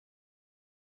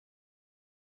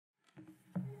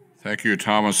Thank you,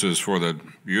 Thomases, for the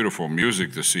beautiful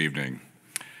music this evening.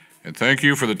 And thank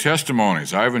you for the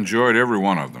testimonies. I've enjoyed every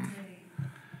one of them.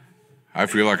 I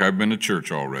feel like I've been to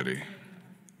church already.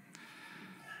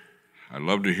 I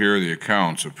love to hear the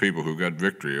accounts of people who got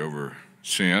victory over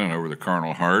sin and over the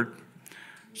carnal heart.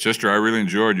 Sister, I really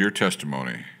enjoyed your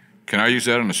testimony. Can I use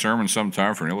that in a sermon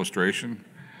sometime for an illustration?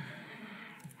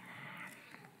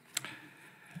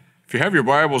 If you have your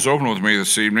Bibles, open with me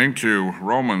this evening to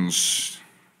Romans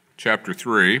chapter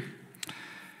 3.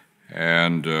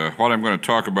 And what I'm going to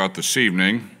talk about this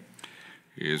evening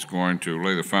is going to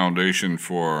lay the foundation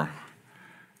for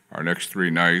our next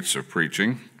 3 nights of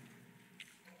preaching.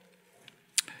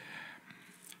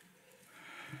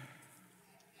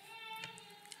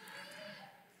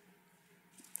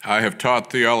 I have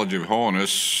taught theology of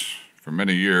holiness for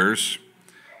many years.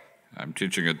 I'm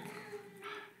teaching it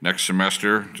next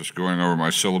semester, just going over my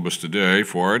syllabus today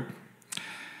for it.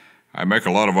 I make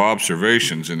a lot of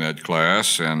observations in that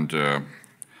class, and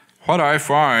what I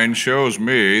find shows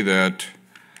me that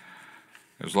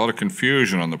there's a lot of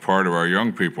confusion on the part of our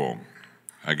young people.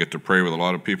 I get to pray with a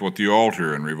lot of people at the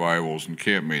altar in revivals and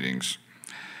camp meetings,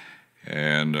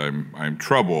 and I'm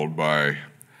troubled by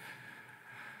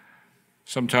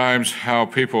sometimes how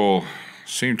people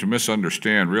seem to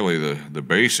misunderstand really the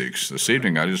basics. This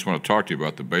evening I just want to talk to you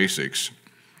about the basics.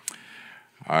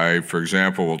 I, for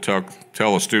example, will tell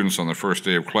the students on the first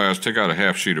day of class, take out a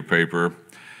half sheet of paper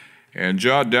and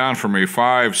jot down for me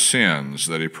 5 sins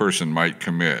that a person might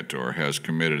commit or has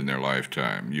committed in their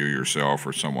lifetime, you yourself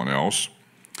or someone else.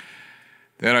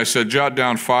 Then I said, jot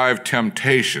down 5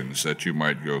 temptations that you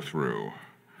might go through.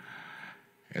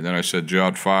 And then I said,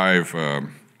 jot 5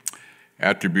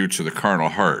 attributes of the carnal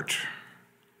heart.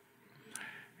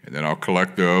 And then I'll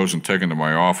collect those and take them to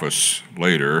my office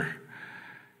later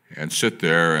and sit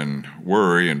there and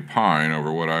worry and pine over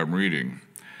what I'm reading.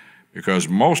 Because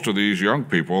most of these young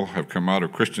people have come out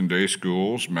of Christian day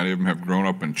schools. Many of them have grown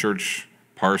up in church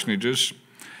parsonages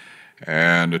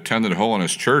and attended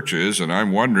holiness churches, and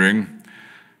I'm wondering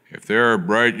if their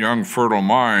bright, young, fertile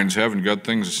minds haven't got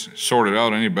things sorted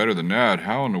out any better than that,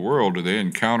 how in the world do they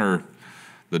encounter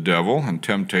the devil and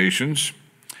temptations?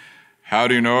 How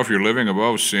do you know if you're living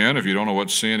above sin if you don't know what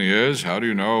sin is? How do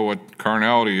you know what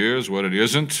carnality is, what it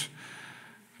isn't?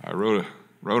 I wrote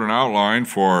an outline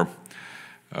for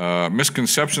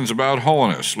misconceptions about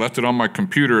holiness. Left it on my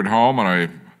computer at home, and I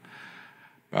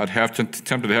about half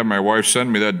tempted to have my wife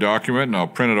send me that document, and I'll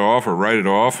print it off or write it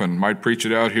off and might preach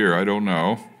it out here. I don't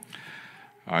know.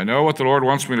 I know what the Lord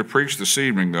wants me to preach this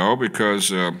evening, though,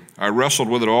 because I wrestled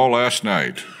with it all last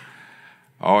night.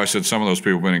 Oh, I said some of those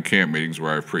people have been in camp meetings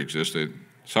where I've preached this. Some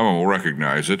of them will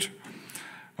recognize it.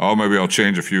 Oh, maybe I'll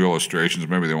change a few illustrations.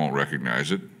 Maybe they won't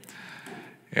recognize it.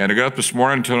 And I got up this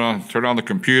morning, turned on the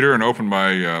computer, and opened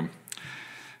my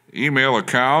email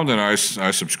account, and I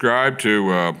subscribed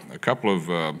to a couple of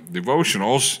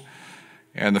devotionals.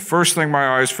 And the first thing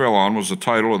my eyes fell on was the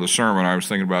title of the sermon I was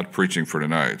thinking about preaching for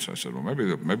tonight. So I said, well,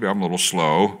 maybe I'm a little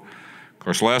slow. Of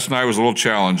course, last night was a little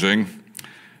challenging.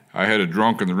 I had a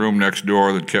drunk in the room next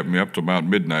door that kept me up till about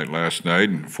midnight last night,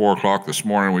 and 4 o'clock this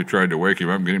morning we tried to wake him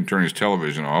up and get him to turn his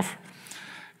television off,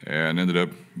 and ended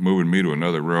up moving me to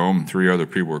another room. 3 other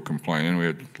people were complaining. We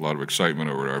had a lot of excitement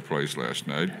over at our place last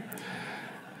night.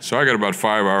 So I got about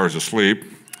 5 hours of sleep.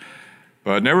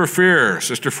 But never fear,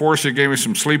 Sister Forsey gave me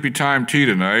some sleepy time tea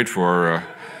tonight for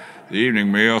the evening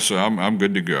meal, so I'm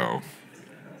good to go.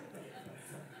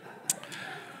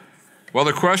 Well,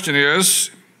 the question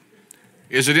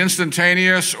is it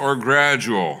instantaneous or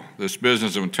gradual, this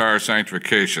business of entire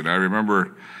sanctification? I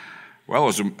remember, well, it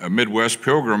was a Midwest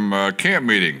Pilgrim camp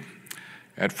meeting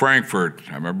at Frankfurt.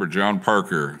 I remember John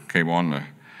Parker came on the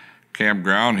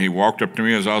campground. He walked up to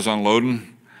me as I was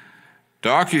unloading.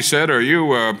 Doc, he said, are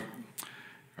you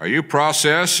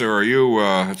process or are you,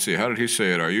 let's see, how did he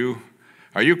say it? Are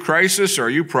you crisis or are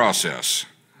you process?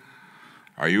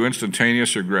 Are you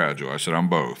instantaneous or gradual? I said, I'm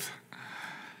both.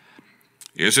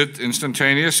 Is it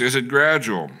instantaneous? Is it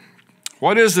gradual?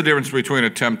 What is the difference between a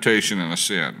temptation and a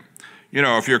sin? You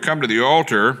know, if you come to the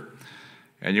altar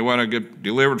and you want to get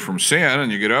delivered from sin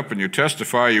and you get up and you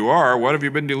testify you are, what have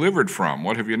you been delivered from?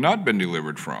 What have you not been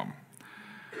delivered from?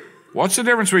 What's the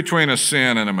difference between a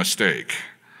sin and a mistake?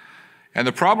 And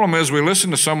the problem is we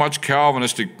listen to so much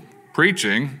Calvinistic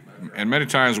preaching, and many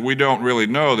times we don't really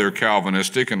know they're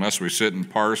Calvinistic unless we sit and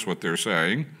parse what they're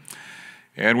saying.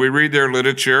 And we read their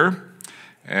literature,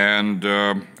 and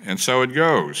so it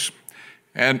goes.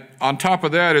 And on top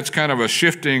of that, it's kind of a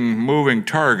shifting, moving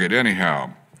target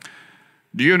anyhow.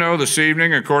 Do you know this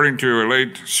evening, according to a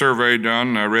late survey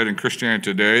done, I read in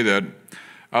Christianity Today, that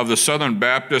Of the Southern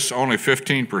Baptists, only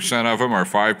 15% of them are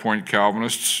five-point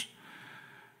Calvinists.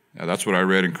 Now, that's what I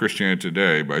read in Christianity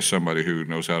Today by somebody who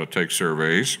knows how to take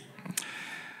surveys.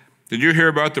 Did you hear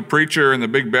about the preacher in the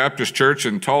big Baptist church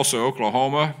in Tulsa,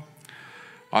 Oklahoma?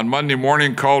 On Monday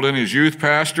morning, called in his youth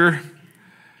pastor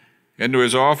into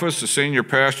his office. The senior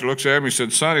pastor looks at him. He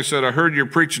said, "Son," he said, "I heard you're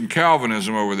preaching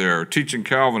Calvinism over there, teaching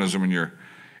Calvinism in your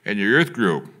youth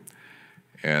group."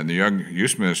 And the young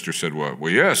youth minister said,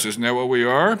 "Well, yes, isn't that what we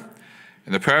are?"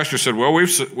 And the pastor said, "Well,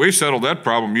 we settled that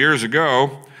problem years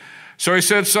ago." So he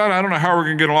said, "Son, I don't know how we're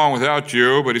going to get along without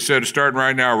you," but he said, "Starting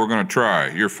right now, we're going to try.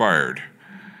 You're fired."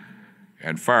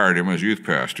 And fired him as youth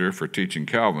pastor for teaching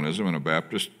Calvinism in a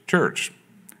Baptist church.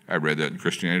 I read that in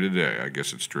Christianity Today. I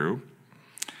guess it's true.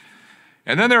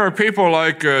 And then there are people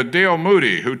like Dale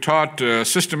Moody, who taught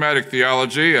systematic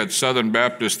theology at Southern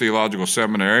Baptist Theological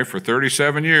Seminary for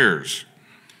 37 years.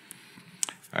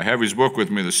 I have his book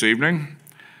with me this evening.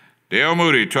 Dale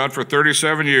Moody taught for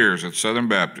 37 years at Southern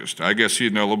Baptist. I guess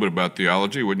he'd know a little bit about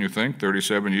theology, wouldn't you think?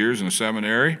 37 years in a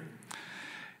seminary.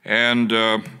 And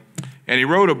he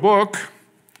wrote a book,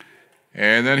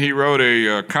 and then he wrote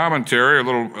a commentary, a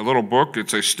little book.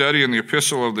 It's a study in the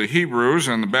Epistle of the Hebrews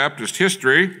and the Baptist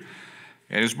history.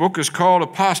 And his book is called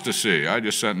Apostasy. I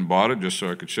just sent and bought it just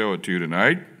so I could show it to you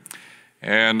tonight.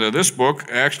 And this book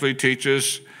actually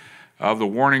teaches of the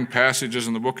warning passages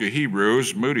in the book of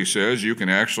Hebrews. Moody says you can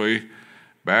actually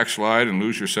backslide and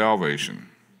lose your salvation.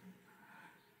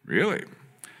 Really?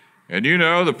 And you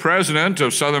know, the president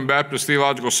of Southern Baptist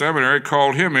Theological Seminary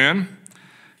called him in.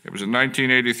 It was in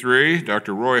 1983.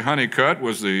 Dr. Roy Honeycutt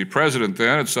was the president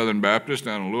then at Southern Baptist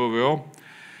down in Louisville.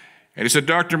 And he said,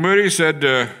 "Dr. Moody," he said,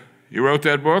 "you wrote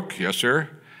that book?" "Yes, sir."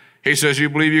 He says, "You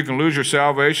believe you can lose your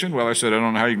salvation?" Well, I said, "I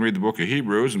don't know how you can read the book of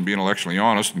Hebrews and be intellectually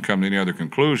honest and come to any other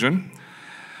conclusion."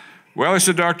 Well, he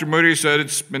said, "Dr. Moody," he said,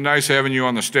 "it's been nice having you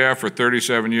on the staff for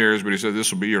 37 years, but he said,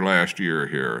 this will be your last year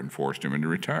here," and forced him into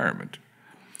retirement.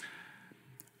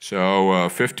 So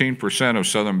 15% of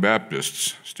Southern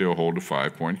Baptists still hold to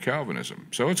five-point Calvinism.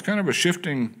 So it's kind of a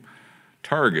shifting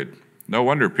target. No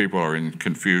wonder people are in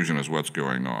confusion as what's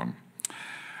going on.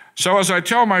 So as I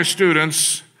tell my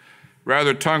students,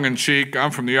 rather tongue-in-cheek,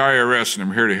 I'm from the IRS and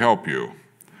I'm here to help you.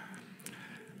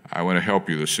 I want to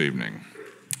help you this evening.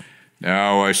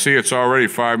 Now, I see it's already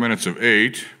 5 minutes of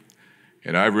 8,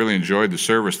 and I've really enjoyed the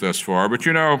service thus far. But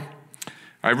you know,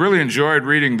 I've really enjoyed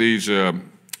reading these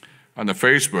on the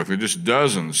Facebook. There are just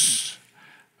dozens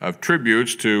of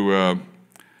tributes to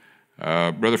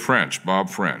Brother French, Bob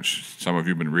French. Some of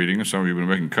you have been reading, and some of you have been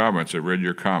making comments. I've read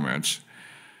your comments.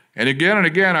 And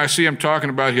again, I see him talking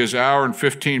about his hour and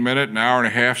 15-minute and hour and a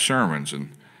half sermons,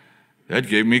 and that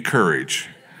gave me courage.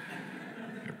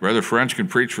 If Brother French can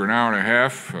preach for an hour and a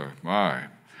half, my.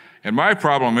 And my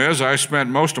problem is I spent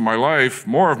most of my life,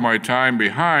 more of my time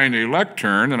behind a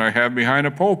lectern than I have behind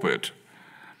a pulpit.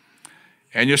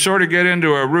 And you sort of get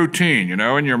into a routine, you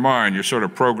know, in your mind. You sort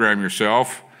of program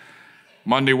yourself.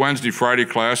 Monday, Wednesday, Friday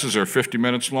classes are 50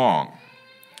 minutes long.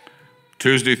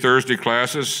 Tuesday, Thursday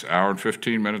classes, hour and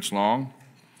 15 minutes long.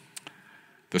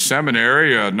 The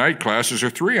seminary night classes are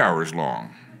 3 hours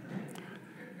long.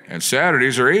 And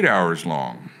Saturdays are 8 hours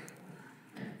long.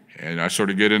 And I sort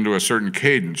of get into a certain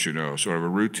cadence, you know, sort of a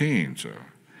routine. So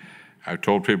I've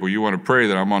told people, you want to pray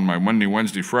that I'm on my Monday,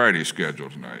 Wednesday, Friday schedule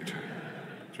tonight.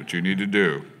 That's what you need to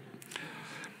do.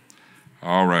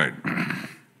 All right.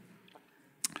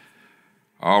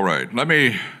 All right. Let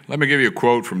me give you a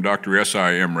quote from Dr.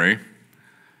 S.I. Emery.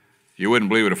 You wouldn't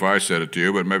believe it if I said it to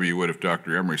you, but maybe you would if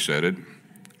Dr. Emery said it.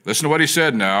 Listen to what he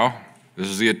said now. This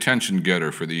is the attention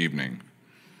getter for the evening.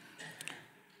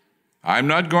 "I'm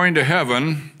not going to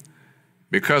heaven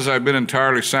because I've been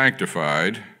entirely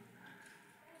sanctified.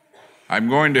 I'm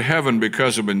going to heaven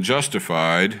because I've been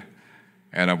justified,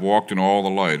 and I've walked in all the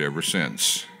light ever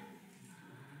since."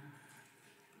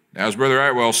 Now, as Brother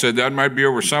Atwell said, that might be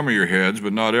over some of your heads,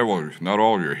 but not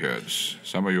all your heads.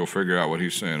 Some of you will figure out what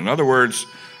he's saying. In other words,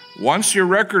 once your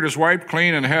record is wiped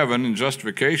clean in heaven in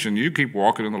justification, you keep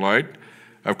walking in the light.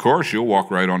 Of course, you'll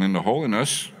walk right on into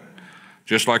holiness,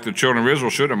 just like the children of Israel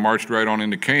should have marched right on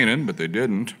into Canaan, but they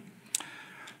didn't.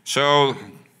 So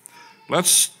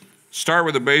let's start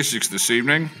with the basics this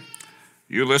evening.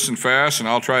 You listen fast, and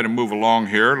I'll try to move along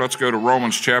here. Let's go to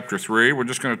Romans chapter 3. We're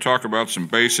just going to talk about some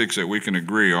basics that we can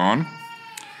agree on.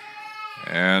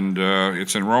 And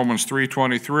it's in Romans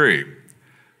 3:23.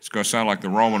 It's going to sound like the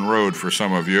Roman road for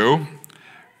some of you.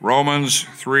 Romans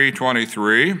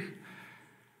 3:23.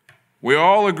 We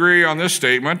all agree on this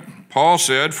statement. Paul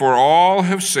said, "For all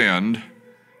have sinned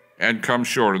and come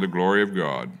short of the glory of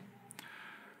God."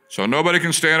 So nobody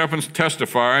can stand up and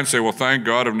testify and say, "Well, thank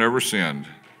God I've never sinned."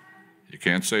 You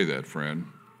can't say that, friend.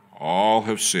 All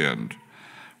have sinned.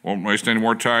 Won't waste any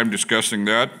more time discussing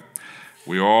that.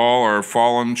 We all are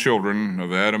fallen children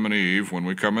of Adam and Eve when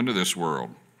we come into this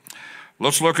world.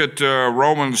 Let's look at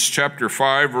Romans chapter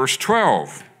 5, verse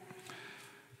 12.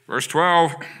 Verse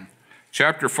 12,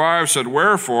 chapter 5 said,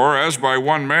 "Wherefore, as by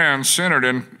one man sin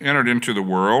entered into the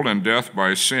world, and death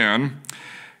by sin,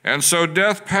 and so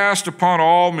death passed upon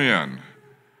all men,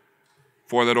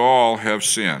 for that all have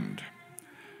sinned."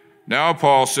 Now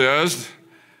Paul says,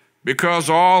 because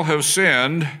all have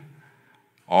sinned,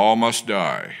 all must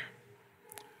die.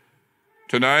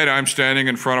 Tonight I'm standing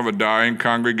in front of a dying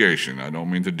congregation. I don't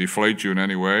mean to deflate you in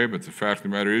any way, but the fact of the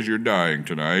matter is you're dying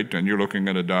tonight, and you're looking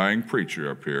at a dying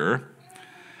preacher up here.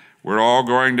 We're all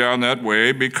going down that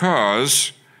way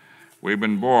because we've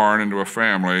been born into a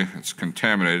family that's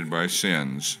contaminated by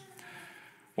sins.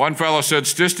 One fellow said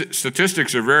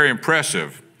statistics are very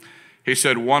impressive. He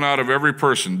said 1 out of every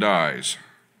person dies.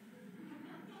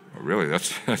 Well, really,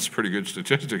 that's a pretty good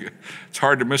statistic. It's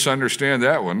hard to misunderstand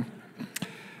that one.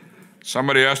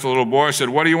 Somebody asked a little boy, said,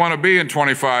 "What do you want to be in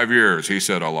 25 years?" He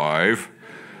said, "Alive."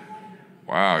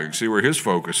 Wow, you can see where his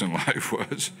focus in life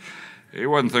was. He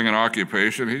wasn't thinking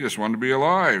occupation, he just wanted to be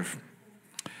alive.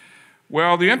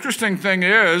 Well, the interesting thing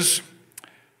is,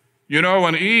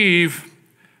 when Eve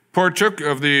partook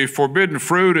of the forbidden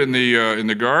fruit in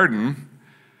the garden,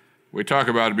 we talk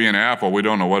about it being an apple, we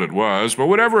don't know what it was, but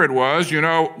whatever it was,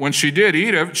 when she did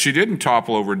eat it, she didn't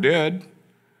topple over dead.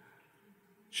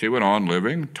 She went on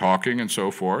living, talking, and so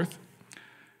forth.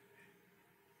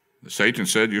 Satan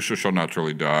said, "You shall not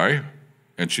surely die,"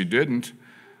 and she didn't,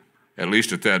 at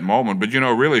least at that moment. But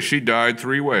really, she died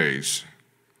 3 ways.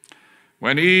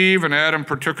 When Eve and Adam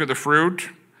partook of the fruit,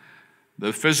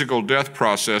 the physical death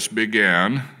process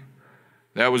began.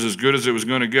 That was as good as it was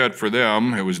going to get for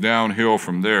them. It was downhill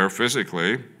from there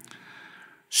physically.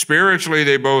 Spiritually,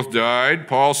 they both died.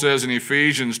 Paul says in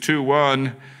Ephesians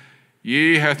 2:1,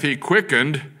 "Ye hath he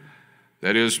quickened,"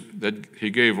 that is, that he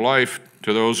gave life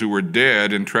to those who were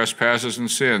dead in trespasses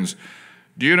and sins.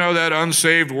 Do you know that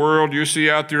unsaved world you see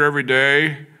out there every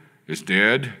day is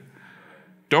dead?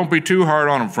 Don't be too hard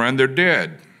on them, friend. They're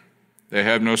dead. They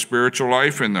have no spiritual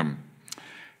life in them.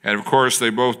 And of course,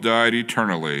 they both died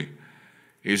eternally.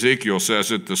 Ezekiel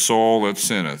says it, "The soul that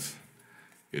sinneth,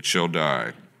 it shall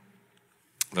die."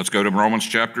 Let's go to Romans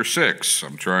chapter 6.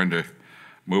 I'm trying to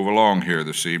move along here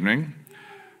this evening.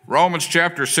 Romans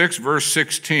chapter 6, verse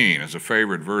 16 is a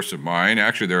favorite verse of mine.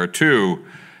 Actually, there are 2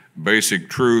 basic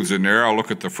truths in there. I'll look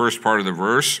at the first part of the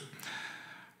verse.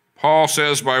 Paul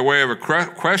says by way of a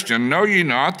question, "Know ye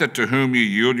not that to whom ye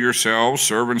yield yourselves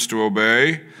servants to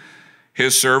obey,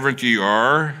 his servant ye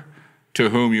are, to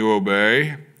whom you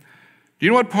obey?" Do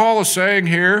you know what Paul is saying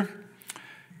here?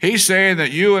 He's saying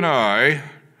that you and I,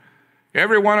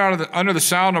 everyone under the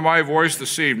sound of my voice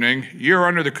this evening, you're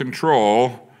under the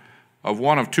control of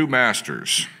one of 2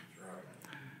 masters.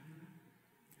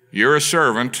 You're a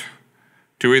servant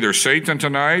to either Satan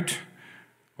tonight,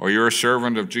 or you're a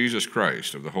servant of Jesus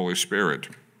Christ, of the Holy Spirit.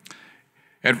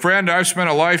 And friend, I've spent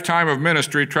a lifetime of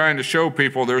ministry trying to show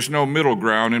people there's no middle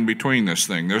ground in between this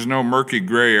thing. There's no murky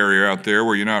gray area out there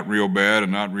where you're not real bad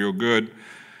and not real good.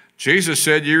 Jesus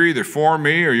said, you're either for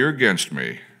me or you're against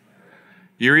me.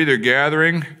 You're either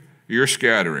gathering or you're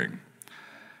scattering.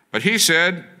 But he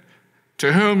said,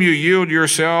 to whom you yield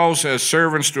yourselves as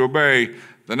servants to obey.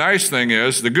 The nice thing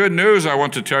is, the good news I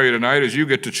want to tell you tonight is you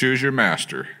get to choose your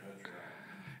master.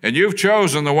 And you've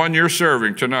chosen the one you're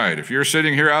serving tonight. If you're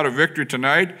sitting here out of victory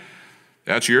tonight,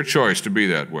 that's your choice to be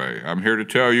that way. I'm here to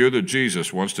tell you that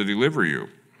Jesus wants to deliver you.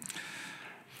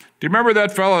 Do you remember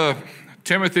that fellow,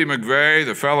 Timothy McVeigh,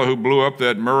 the fellow who blew up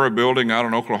that Murrah building out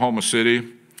in Oklahoma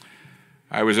City?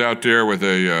 I was out there with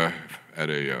at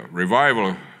a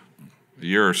revival a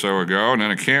year or so ago, and then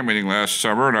a camp meeting last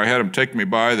summer, and I had him take me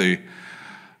by the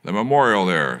memorial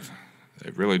there.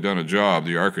 They've really done a job.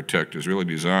 The architect has really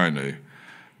designed a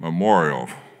memorial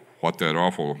of what that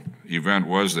awful event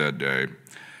was that day.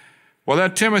 Well,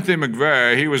 that Timothy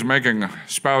McVeigh, he was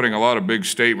spouting a lot of big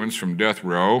statements from death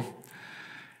row,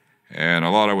 and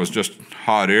a lot of it was just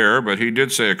hot air, but he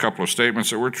did say a couple of statements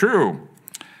that were true.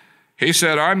 He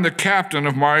said, I'm the captain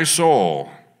of my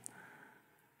soul.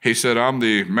 He said, I'm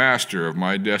the master of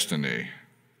my destiny.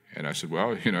 And I said,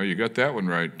 well, you got that one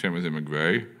right, Timothy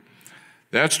McVeigh.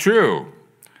 That's true.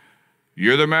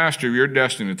 You're the master of your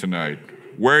destiny tonight.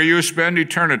 Where you spend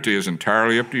eternity is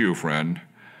entirely up to you, friend.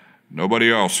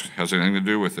 Nobody else has anything to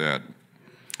do with that.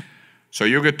 So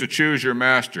you get to choose your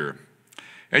master.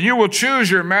 And you will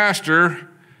choose your master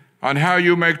on how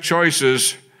you make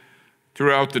choices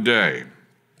throughout the day.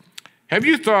 Have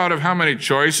you thought of how many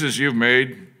choices you've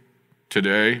made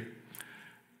today.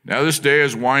 Now this day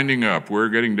is winding up. We're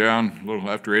getting down a little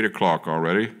after 8 o'clock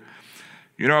already.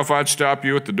 You know, if I'd stop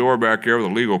you at the door back there with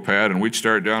a legal pad and we'd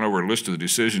start down over a list of the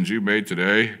decisions you made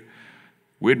today,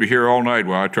 we'd be here all night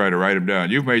while I try to write them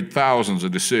down. You've made thousands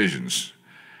of decisions.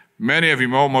 Many of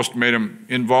you almost made them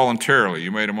involuntarily.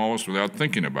 You made them almost without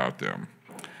thinking about them.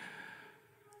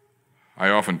 I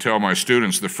often tell my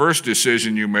students the first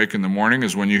decision you make in the morning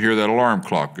is when you hear that alarm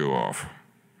clock go off.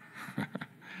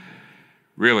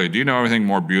 Really, do you know anything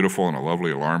more beautiful than a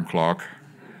lovely alarm clock?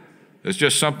 There's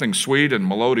just something sweet and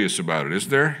melodious about it,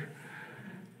 isn't there?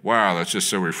 Wow, that's just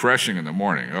so refreshing in the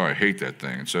morning. Oh, I hate that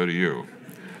thing, and so do you.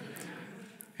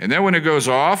 And then when it goes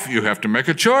off, you have to make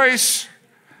a choice.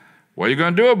 What are you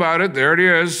going to do about it? There it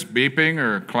is, beeping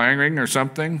or clanging or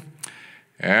something.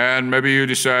 And maybe you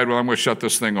decide, well, I'm going to shut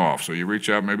this thing off. So you reach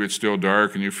out, maybe it's still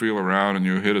dark, and you feel around and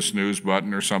you hit a snooze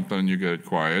button or something, and you get it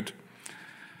quiet.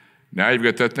 Now you've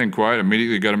got that thing quiet,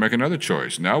 immediately you've got to make another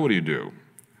choice. Now what do?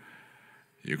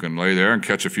 You can lay there and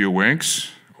catch a few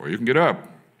winks, or you can get up.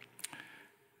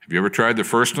 Have you ever tried the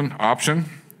first option?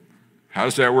 How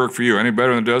does that work for you? Any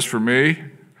better than it does for me?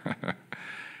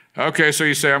 Okay, so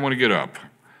you say, I'm going to get up.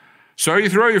 So you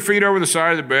throw your feet over the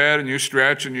side of the bed, and you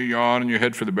stretch, and you yawn, and you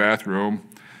head for the bathroom.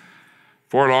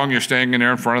 Before long, you're standing in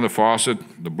there in front of the faucet.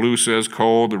 The blue says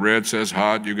cold, the red says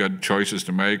hot. You got choices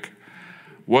to make.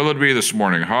 What'll it be this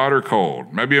morning, hot or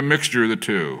cold? Maybe a mixture of the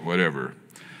two, whatever.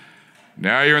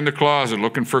 Now you're in the closet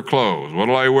looking for clothes.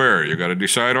 What'll I wear? You got to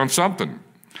decide on something.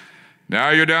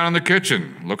 Now you're down in the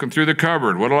kitchen looking through the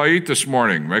cupboard. What'll I eat this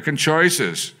morning? Making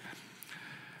choices.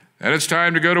 Then it's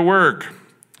time to go to work.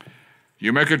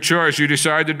 You make a choice. You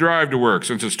decide to drive to work.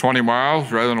 Since it's 20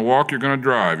 miles, rather than walk, you're going to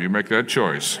drive. You make that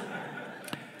choice.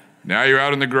 Now you're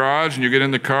out in the garage and you get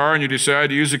in the car and you decide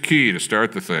to use a key to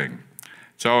start the thing.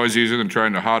 It's always easier than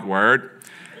trying to hotwire it.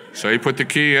 So you put the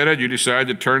key in it, you decide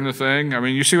to turn the thing. I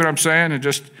mean, you see what I'm saying? And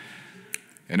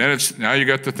then now you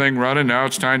got the thing running, now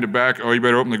it's time to back. Oh, you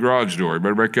better open the garage door. You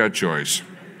better make that choice.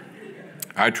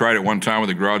 I tried it one time with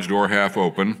the garage door half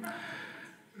open.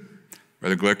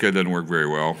 Brother Glick, that doesn't work very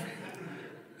well.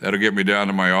 That'll get me down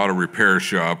to my auto repair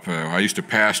shop. I used to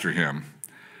pastor him.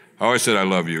 I always said, I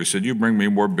love you. He said, you bring me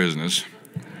more business.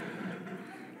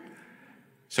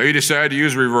 So you decide to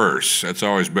use reverse. That's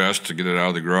always best to get it out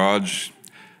of the garage.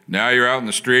 Now you're out in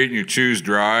the street and you choose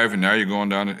drive, and now you're going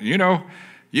down. You know,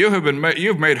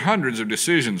 you've made hundreds of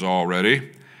decisions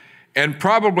already, and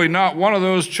probably not one of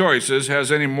those choices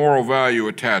has any moral value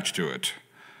attached to it.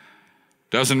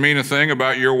 Doesn't mean a thing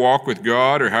about your walk with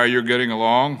God or how you're getting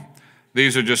along.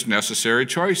 These are just necessary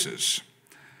choices.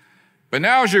 But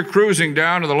now as you're cruising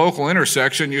down to the local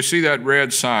intersection, you see that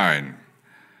red sign.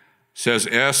 It says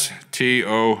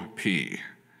S-T-O-P.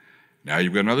 Now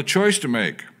you've got another choice to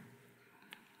make.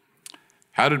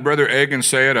 How did Brother Egan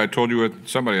say it? I told you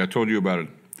about it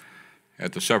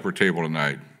at the supper table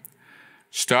tonight.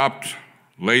 Stopped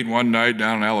late one night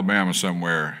down in Alabama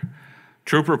somewhere.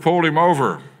 Trooper pulled him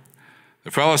over.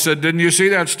 The fellow said, didn't you see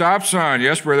that stop sign?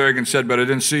 Yes, Brother Egan said, but I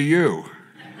didn't see you.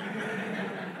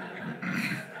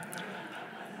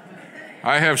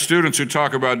 I have students who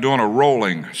talk about doing a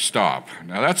rolling stop.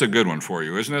 Now that's a good one for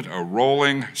you, isn't it? A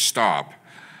rolling stop.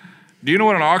 Do you know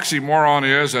what an oxymoron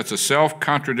is? That's a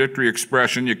self-contradictory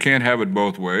expression. You can't have it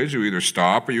both ways. You either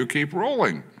stop or you keep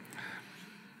rolling.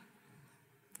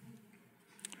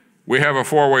 We have a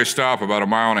four-way stop about 1.5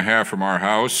 miles from our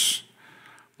house.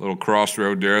 Little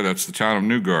crossroad there, that's the town of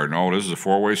New Garden. All it is a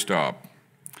four-way stop.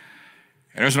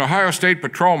 And there's an Ohio State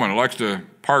patrolman who likes to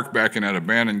park back in that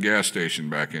abandoned gas station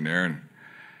back in there and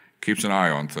keeps an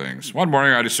eye on things. One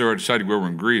morning I decided to go over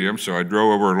and greet him, so I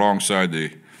drove over alongside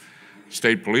the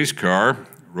state police car,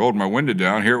 rolled my window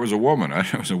down. Here it was a woman.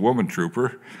 It was a woman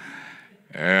trooper.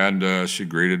 And she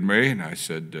greeted me, and I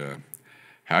said,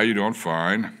 how you doing?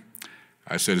 Fine.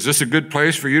 I said, is this a good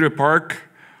place for you to park?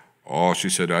 Oh, she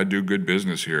said, I do good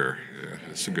business here. Yeah,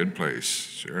 it's a good place,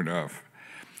 sure enough.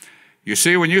 You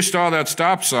see, when you saw that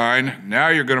stop sign, now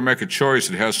you're going to make a choice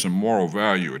that has some moral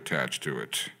value attached to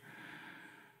it.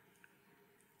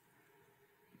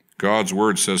 God's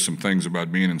word says some things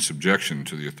about being in subjection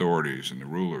to the authorities and the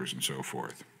rulers and so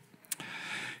forth.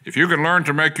 If you can learn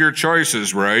to make your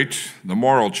choices right, the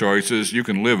moral choices, you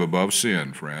can live above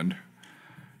sin, friend.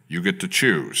 You get to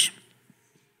choose.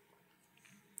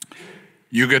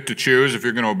 You get to choose if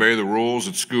you're going to obey the rules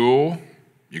at school.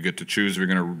 You get to choose if you're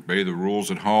going to obey the rules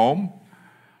at home.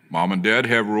 Mom and dad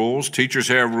have rules. Teachers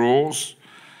have rules.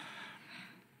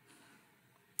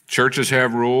 Churches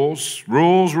have rules.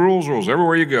 Rules, rules, rules.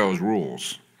 Everywhere you go is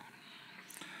rules.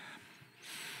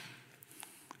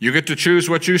 You get to choose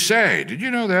what you say. Did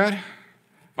you know that?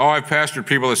 Oh, I've pastored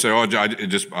people that say, "Oh,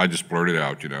 I just blurted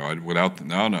out,"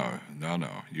 no.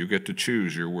 You get to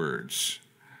choose your words,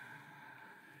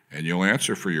 and you'll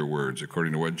answer for your words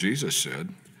according to what Jesus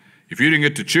said. If you didn't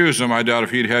get to choose them, I doubt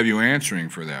if he'd have you answering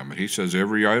for them. But he says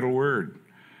every idle word,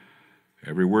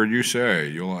 every word you say,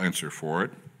 you'll answer for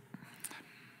it.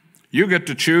 You get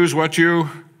to choose what you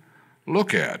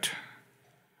look at.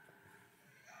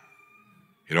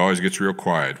 It always gets real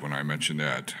quiet when I mention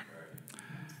that.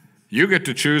 You get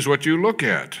to choose what you look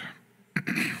at.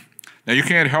 Now, you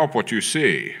can't help what you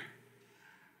see,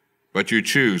 but you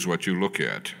choose what you look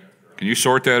at. Can you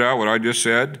sort that out, what I just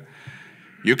said?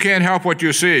 You can't help what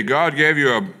you see. God gave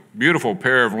you a beautiful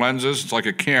pair of lenses. It's like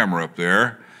a camera up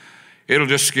there. It'll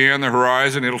just scan the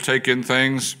horizon. It'll take in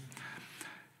things.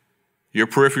 Your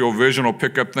peripheral vision will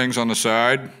pick up things on the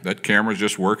side. That camera's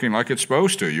just working like it's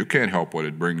supposed to. You can't help what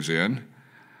it brings in.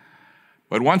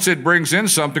 But once it brings in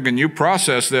something and you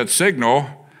process that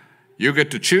signal, you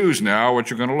get to choose now what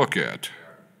you're going to look at.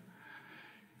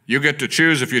 You get to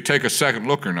choose if you take a second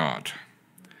look or not.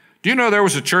 Do you know there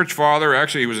was a church father,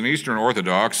 actually he was an Eastern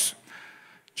Orthodox,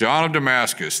 John of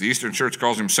Damascus. The Eastern Church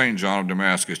calls him Saint John of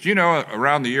Damascus. Do you know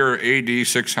around the year AD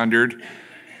 600,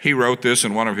 he wrote this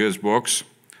in one of his books.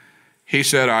 He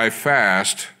said, "I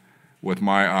fast with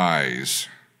my eyes."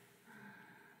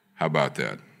 How about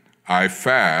that? I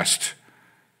fast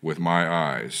with my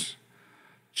eyes.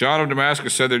 John of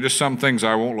Damascus said, "There are just some things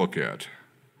I won't look at."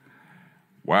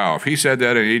 Wow, if he said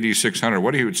that in AD 600,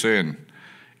 what he would say in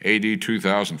AD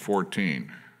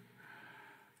 2014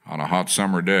 on a hot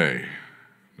summer day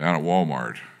down at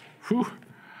Walmart. Whew.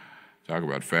 Talk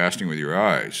about fasting with your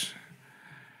eyes.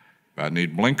 About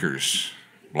need blinkers,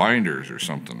 blinders or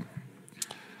something.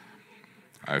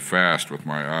 I fast with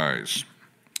my eyes.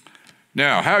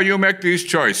 Now, how you make these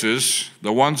choices,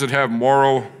 the ones that have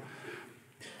moral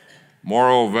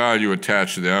value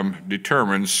attached to them,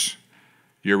 determines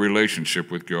your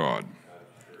relationship with God.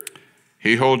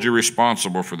 He holds you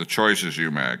responsible for the choices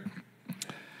you make.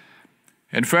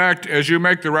 In fact, as you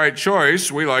make the right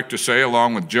choice, we like to say,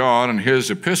 along with John in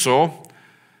his epistle,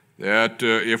 that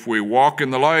if we walk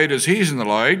in the light as he's in the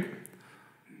light,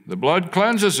 the blood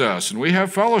cleanses us and we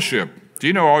have fellowship. Do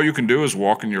you know all you can do is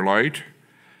walk in your light?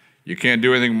 You can't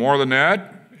do anything more than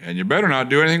that, and you better not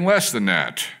do anything less than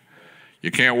that.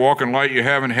 You can't walk in light you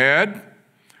haven't had,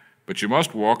 but you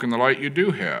must walk in the light you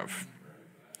do have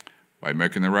by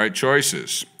making the right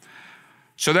choices.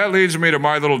 So that leads me to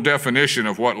my little definition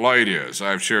of what light is.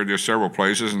 I've shared this several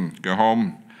places and go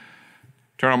home,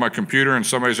 turn on my computer, and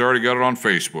somebody's already got it on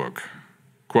Facebook,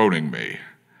 quoting me.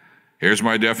 Here's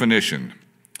my definition.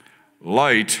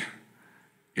 Light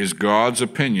is God's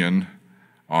opinion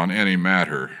on any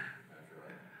matter.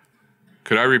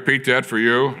 Could I repeat that for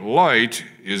you? Light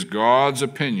is God's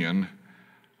opinion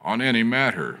on any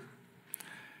matter.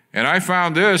 And I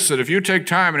found this, that if you take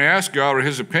time and ask God what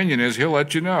his opinion is, he'll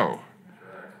let you know.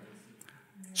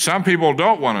 Some people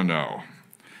don't want to know.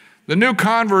 The new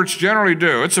converts generally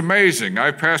do. It's amazing.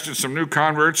 I've pastored some new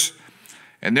converts,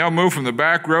 and they'll move from the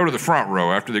back row to the front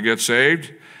row after they get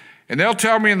saved. And they'll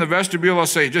tell me in the vestibule, they'll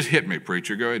say, "Just hit me,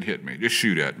 preacher. Go ahead, hit me. Just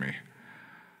shoot at me."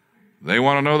 They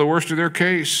want to know the worst of their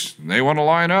case, and they want to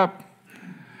line up.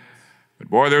 But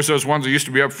boy, there's those ones that used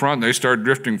to be up front, and they start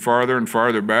drifting farther and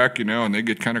farther back, and they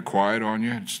get kind of quiet on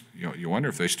you. You wonder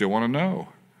if they still want to know.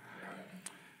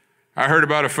 I heard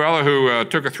about a fellow who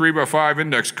took a 3x5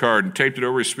 index card and taped it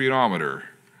over his speedometer.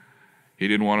 He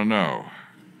didn't want to know.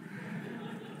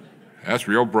 That's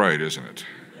real bright, isn't it?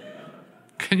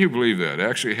 Can you believe that? It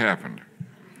actually happened.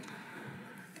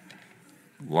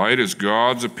 Light is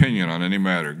God's opinion on any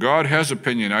matter. God has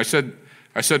opinion. I said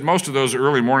most of those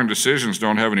early morning decisions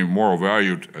don't have any moral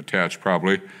value attached,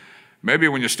 probably. Maybe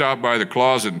when you stopped by the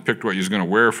closet and picked what you was going to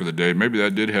wear for the day, maybe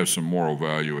that did have some moral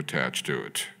value attached to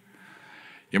it.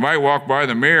 You might walk by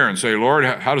the mirror and say, "Lord,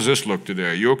 how does this look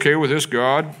today? You okay with this,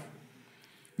 God?"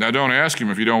 Now, don't ask him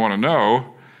if you don't want to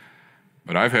know,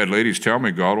 but I've had ladies tell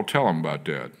me God will tell them about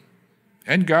that.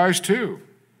 And guys, too.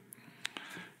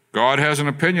 God has an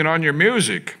opinion on your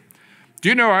music. Do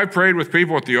you know I prayed with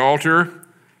people at the altar?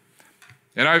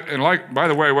 And by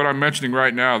the way, what I'm mentioning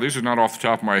right now, these are not off the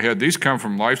top of my head. These come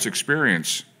from life's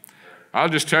experience. I'll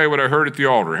just tell you what I heard at the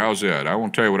altar. How's that? I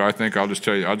won't tell you what I think. I'll just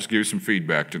give you some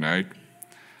feedback tonight.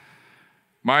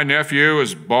 My nephew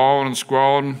is bawling and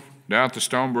squalling down at the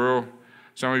Stoneboro.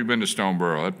 Some of you have been to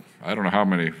Stoneboro. I don't know how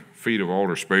many feet of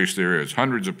altar space there is.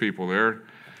 Hundreds of people there.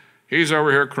 He's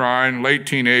over here crying, late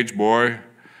teenage boy.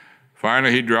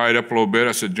 Finally, he dried up a little bit.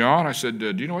 I said, "John," I said,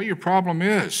 "do you know what your problem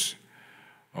is?"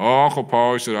 "Oh, Uncle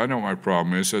Paul," he said, "I know what my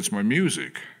problem is. That's my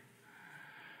music."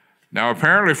 Now,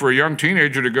 apparently for a young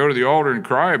teenager to go to the altar and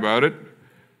cry about it,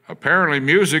 apparently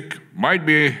music might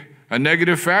be a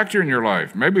negative factor in your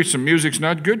life. Maybe some music's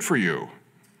not good for you.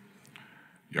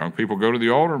 Young people go to the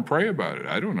altar and pray about it.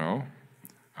 I don't know.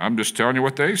 I'm just telling you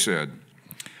what they said.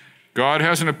 God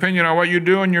has an opinion on what you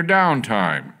do in your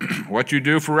downtime, what you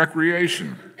do for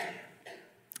recreation.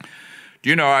 Do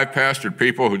you know I've pastored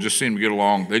people who just seem to get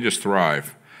along, they just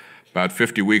thrive about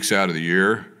 50 weeks out of the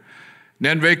year. And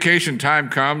then vacation time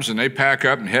comes and they pack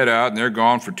up and head out and they're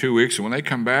gone for 2 weeks. And when they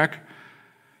come back,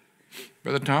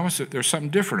 Brother Thomas, there's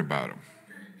something different about them.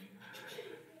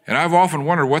 And I've often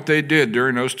wondered what they did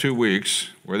during those 2 weeks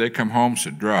where they come home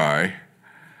so dry.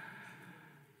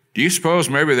 Do you suppose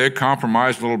maybe they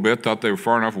compromised a little bit, thought they were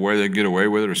far enough away they'd get away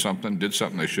with it or something, did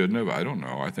something they shouldn't have? I don't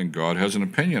know. I think God has an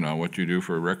opinion on what you do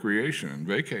for recreation and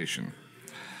vacation.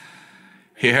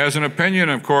 He has an opinion,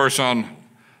 of course, on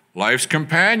life's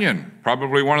companion,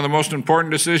 probably one of the most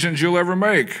important decisions you'll ever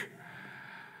make.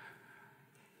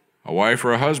 A wife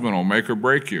or a husband will make or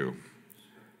break you.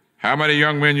 How many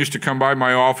young men used to come by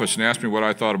my office and ask me what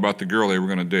I thought about the girl they were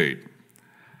going to date?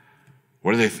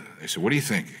 What do they said, what do you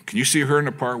think? Can you see her in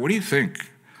the park? What do you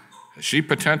think? Is she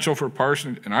potential for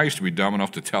parsonage? And I used to be dumb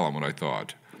enough to tell them what I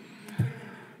thought.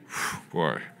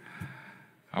 Boy,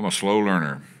 I'm a slow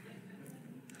learner.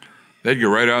 They'd go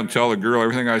right out and tell the girl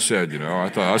everything I said, I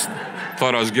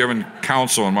thought I was giving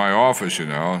counsel in my office,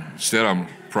 Instead, I'm in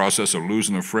the process of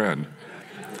losing a friend.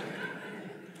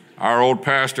 Our old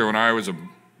pastor, when I was a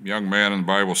young man in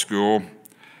Bible school,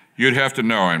 you'd have to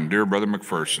know him, dear Brother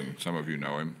McPherson. Some of you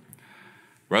know him.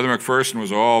 Brother McPherson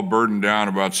was all burdened down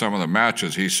about some of the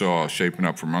matches he saw shaping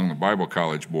up among the Bible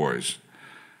college boys.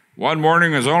 One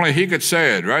morning, as only he could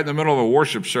say it, right in the middle of a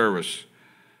worship service,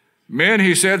 "Men,"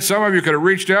 he said, "some of you could have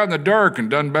reached out in the dark and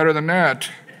done better than that."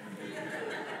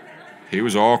 He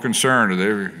was all concerned that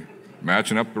they were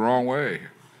matching up the wrong way.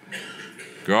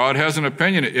 God has an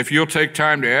opinion. If you'll take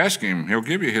time to ask him, he'll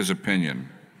give you his opinion.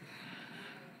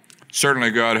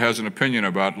 Certainly God has an opinion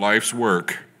about life's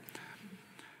work.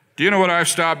 Do you know what I've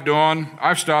stopped doing?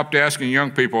 I've stopped asking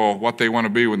young people what they want to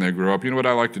be when they grow up. You know what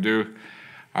I like to do?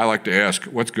 I like to ask,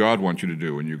 what's God want you to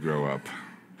do when you grow up?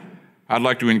 I'd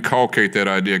like to inculcate that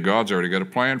idea. God's already got a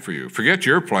plan for you. Forget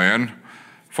your plan.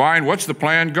 Find what's the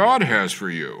plan God has for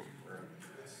you.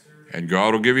 And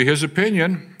God will give you his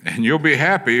opinion, and you'll be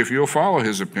happy if you'll follow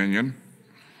his opinion.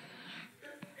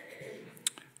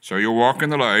 So you'll walk in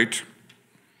the light.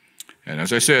 And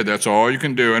as I said, that's all you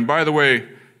can do. And by the way,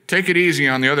 take it easy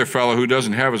on the other fellow who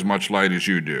doesn't have as much light as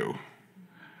you do.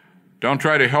 Don't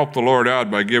try to help the Lord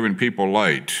out by giving people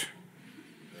light.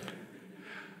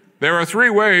 There are 3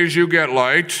 ways you get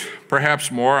light, perhaps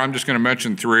more. I'm just going to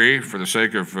mention 3 for the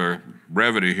sake of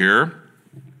brevity here.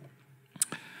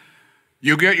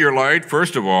 You get your light,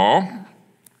 first of all,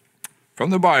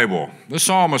 from the Bible. The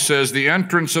psalmist says, "The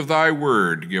entrance of thy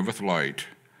word giveth light."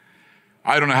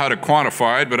 I don't know how to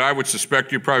quantify it, but I would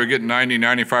suspect you probably get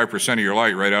 95% of your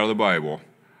light right out of the Bible.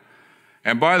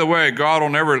 And by the way, God will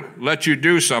never let you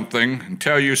do something and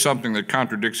tell you something that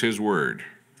contradicts his word.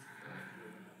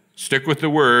 Stick with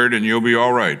the word and you'll be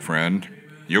all right, friend.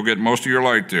 You'll get most of your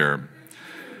light there.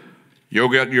 You'll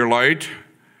get your light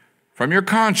from your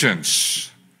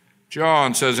conscience.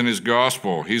 John says in his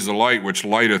gospel, he's the light which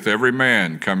lighteth every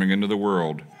man coming into the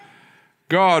world.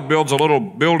 God builds a little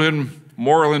built-in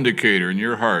moral indicator in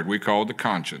your heart. We call it the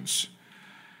conscience.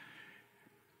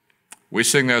 We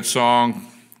sing that song,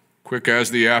 "Quick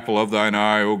as the apple of thine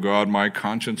eye, O God, my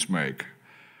conscience make."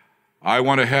 I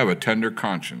want to have a tender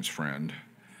conscience, friend.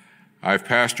 I've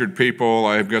pastored people.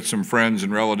 I've got some friends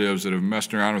and relatives that have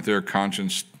messed around with their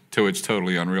conscience till it's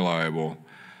totally unreliable.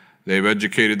 They've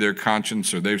educated their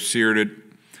conscience or they've seared it.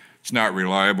 It's not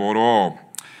reliable at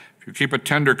all. If you keep a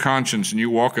tender conscience and you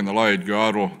walk in the light,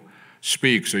 God will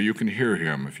speak so you can hear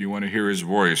him. If you want to hear his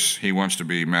voice, he wants to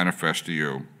be manifest to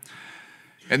you.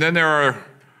 And then there are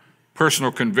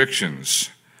personal convictions.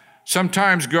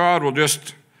 Sometimes God will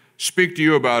just speak to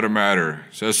you about a matter.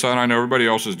 Says, "Son, I know everybody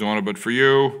else is doing it, but for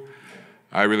you,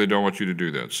 I really don't want you to do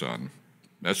that, son.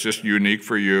 That's just unique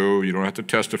for you. You don't have to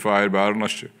testify about it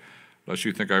unless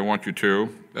you think I want you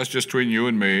to. That's just between you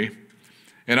and me."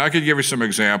 And I could give you some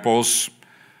examples.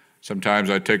 Sometimes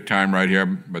I take time right here,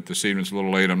 but this evening's a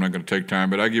little late. I'm not going to take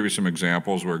time, but I give you some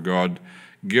examples where God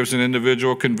gives an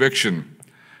individual conviction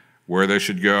where they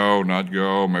should go, not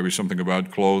go, maybe something about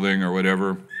clothing or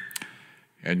whatever.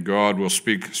 And God will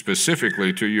speak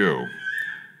specifically to you.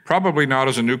 Probably not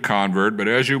as a new convert, but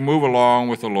as you move along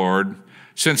with the Lord,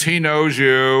 since he knows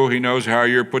you, he knows how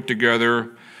you're put together,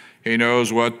 he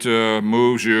knows what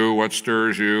moves you, what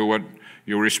stirs you, what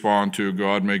you'll respond to.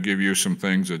 God may give you some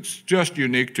things that's just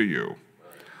unique to you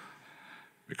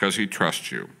because he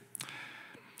trusts you.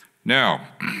 Now,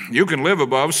 you can live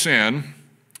above sin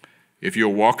if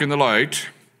you'll walk in the light,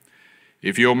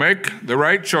 if you'll make the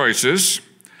right choices.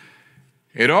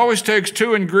 It always takes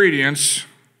two ingredients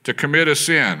to commit a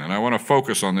sin, and I want to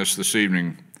focus on this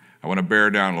evening. I want to bear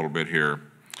down a little bit here.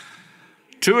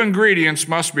 Two ingredients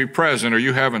must be present or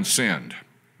you haven't sinned.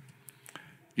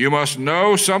 You must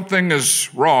know something is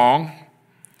wrong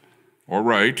or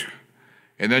right,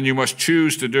 and then you must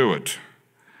choose to do it.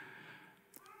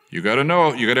 You got to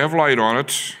know, you got to have light on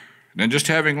it. And then just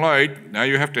having light, now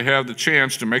you have to have the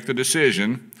chance to make the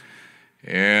decision.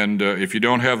 And if you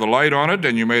don't have the light on it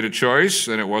and you made a choice,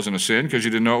 then it wasn't a sin because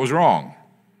you didn't know it was wrong.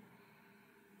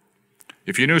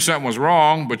 If you knew something was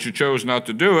wrong, but you chose not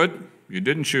to do it, you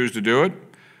didn't choose to do it,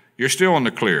 you're still in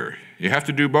the clear. You have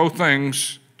to do both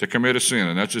things to commit a sin,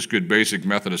 and that's just good basic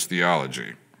Methodist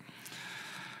theology.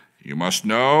 You must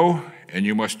know and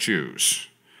you must choose.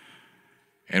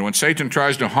 And when Satan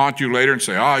tries to haunt you later and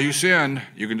say, you sinned,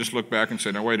 you can just look back and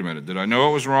say, now wait a minute, did I know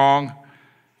it was wrong?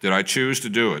 Did I choose to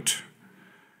do it?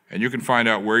 And you can find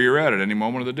out where you're at any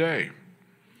moment of the day.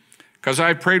 Because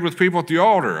I prayed with people at the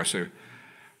altar. I say,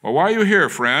 well, why are you here,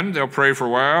 friend? They'll pray for a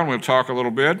while and we'll talk a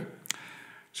little bit.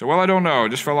 So, well, I don't know. I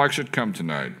just felt like I should come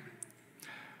tonight.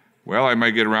 Well, I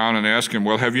might get around and ask him,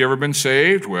 well, have you ever been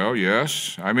saved? Well,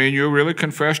 yes. I mean, you really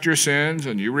confessed your sins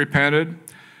and you repented.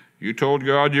 You told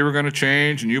God you were going to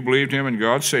change and you believed him and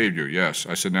God saved you. Yes.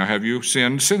 I said, now have you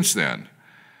sinned since then?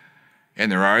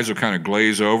 And their eyes will kind of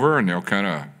glaze over and they'll kind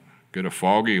of get a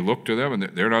foggy look to them and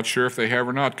they're not sure if they have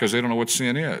or not because they don't know what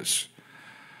sin is.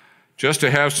 Just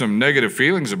to have some negative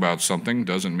feelings about something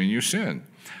doesn't mean you sin.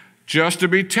 Just to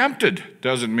be tempted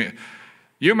doesn't mean.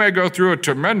 You may go through a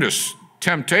tremendous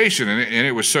temptation and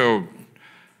it was so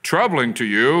troubling to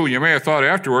you, you may have thought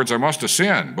afterwards, I must have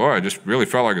sinned. Boy, I just really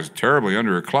felt like I was terribly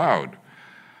under a cloud.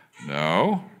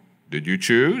 No. Did you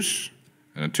choose?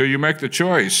 And until you make the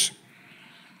choice,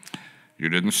 you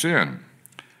didn't sin.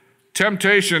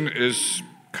 Temptation is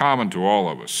common to all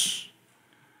of us.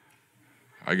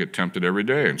 I get tempted every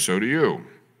day, and so do you.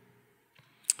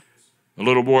 A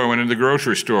little boy went into the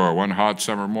grocery store one hot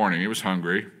summer morning. He was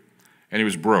hungry, and he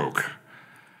was broke.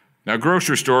 Now,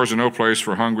 grocery stores are no place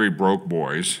for hungry, broke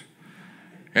boys.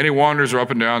 And he wanders up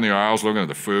and down the aisles looking at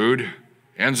the food,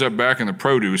 ends up back in the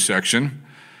produce section,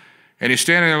 and he's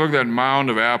standing there looking at that mound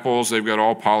of apples. They've got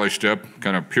all polished up,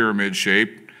 kind of pyramid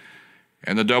shape.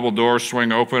 And the double doors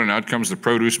swing open, and out comes the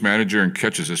produce manager and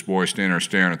catches this boy standing there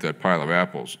staring at that pile of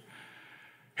apples.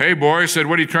 Hey, boy, he said,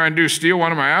 what are you trying to do, steal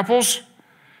one of my apples?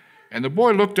 And the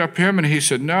boy looked up at him, and he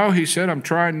said, no, he said, I'm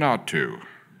trying not to.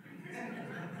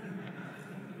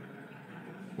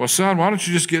 Well, son, why don't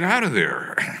you just get out of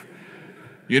there?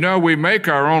 You know, we make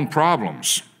our own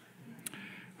problems.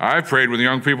 I prayed with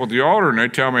young people at the altar, and they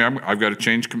tell me I've got to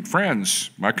change friends.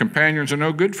 My companions are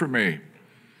no good for me.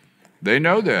 They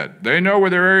know that. They know where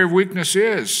their area of weakness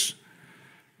is.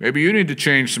 Maybe you need to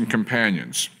change some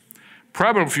companions.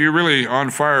 Probably if you're really on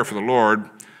fire for the Lord,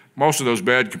 most of those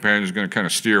bad companions are going to kind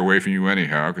of steer away from you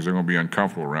anyhow because they're going to be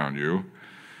uncomfortable around you.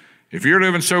 If you're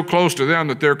living so close to them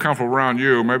that they're comfortable around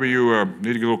you, maybe you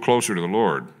need to get a little closer to the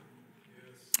Lord.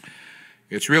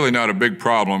 It's really not a big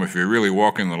problem if you really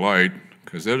walk in the light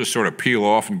because they'll just sort of peel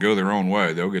off and go their own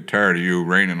way. They'll get tired of you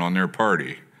raining on their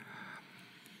party.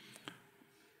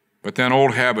 But then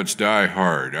old habits die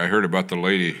hard. I heard about the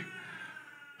lady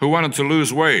who wanted to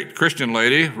lose weight, Christian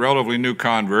lady, relatively new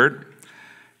convert,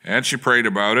 and she prayed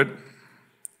about it.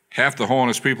 Half the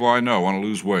holiness people I know want to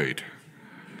lose weight.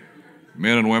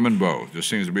 Men and women both. This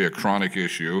seems to be a chronic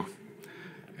issue.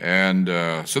 And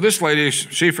so this lady,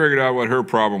 she figured out what her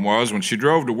problem was. When she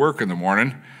drove to work in the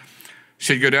morning,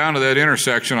 she'd go down to that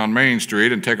intersection on Main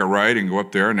Street and take a right and go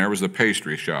up there, and there was the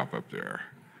pastry shop up there.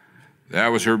 That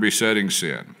was her besetting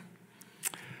sin.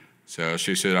 So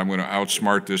she said, I'm going to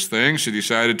outsmart this thing. She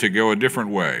decided to go a different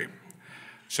way.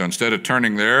 So instead of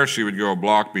turning there, she would go a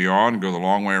block beyond, go the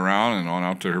long way around and on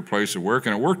out to her place of work.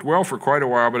 And it worked well for quite a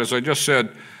while, but as I just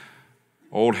said,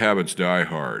 old habits die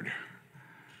hard.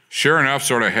 Sure enough,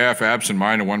 sort of half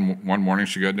absent-minded, one morning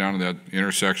she got down to that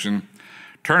intersection,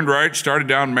 turned right, started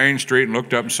down Main Street and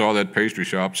looked up and saw that pastry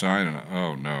shop sign, and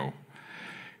oh no.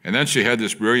 And then she had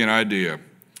this brilliant idea.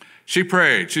 She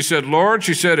prayed. She said, Lord,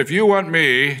 she said, if you want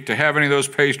me to have any of those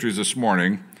pastries this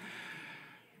morning,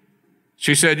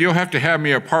 she said, you'll have to have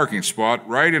me a parking spot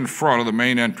right in front of the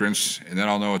main entrance, and then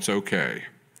I'll know it's okay.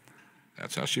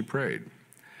 That's how she prayed.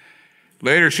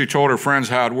 Later, she told her friends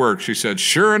how it worked. She said,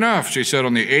 sure enough, she said,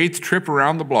 on the 8th trip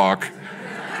around the block,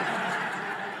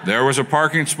 There was a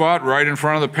parking spot right in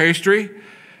front of the pastry.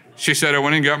 She said, I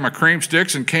went and got my cream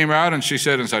sticks and came out, and she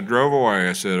said, as I drove away,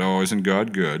 I said, oh, isn't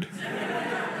God good?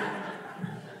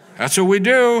 That's what we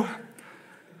do.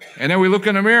 And then we look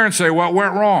in the mirror and say, what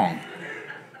went wrong?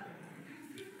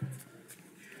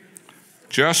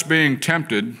 Just being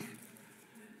tempted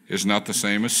is not the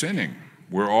same as sinning.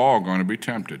 We're all going to be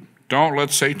tempted. Don't let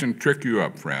Satan trick you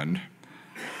up, friend.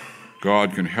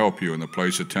 God can help you in the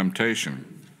place of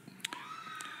temptation.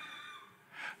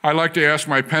 I like to ask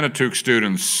my Pentateuch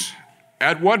students,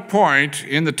 at what point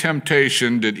in the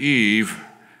temptation did Eve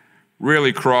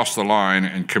really cross the line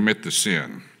and commit the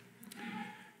sin?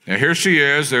 Now here she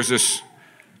is, there's this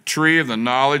tree of the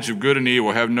knowledge of good and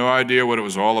evil, have no idea what it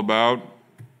was all about.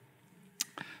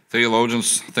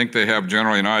 Theologians think they have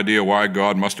generally an idea why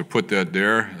God must have put that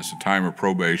there as a time of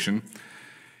probation.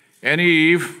 And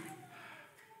Eve,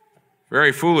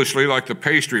 very foolishly, like the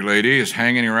pastry lady, is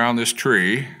hanging around this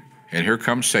tree. And here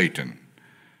comes Satan.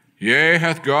 Yea,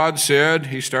 hath God said?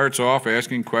 He starts off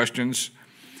asking questions.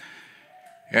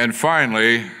 And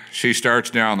finally, she starts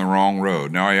down the wrong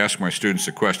road. Now I ask my students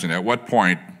the question, at what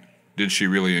point did she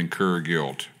really incur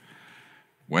guilt?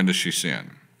 When does she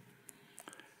sin?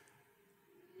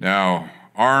 Now,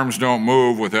 arms don't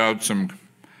move without some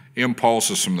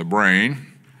impulses from the brain.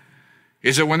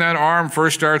 Is it when that arm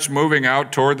first starts moving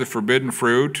out toward the forbidden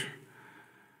fruit?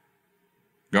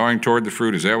 Going toward the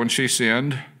fruit, is that when she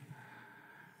sinned?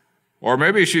 Or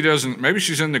maybe she doesn't, maybe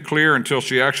she's in the clear until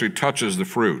she actually touches the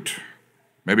fruit.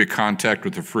 Maybe contact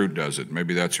with the fruit does it.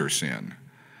 Maybe that's her sin.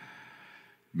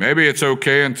 Maybe it's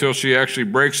okay until she actually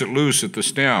breaks it loose at the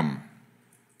stem.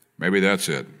 Maybe that's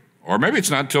it. Or maybe it's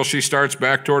not until she starts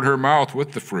back toward her mouth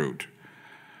with the fruit.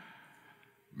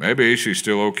 Maybe she's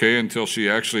still okay until she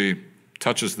actually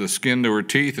touches the skin to her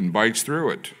teeth and bites through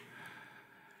it.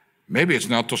 Maybe it's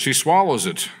not till she swallows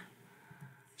it,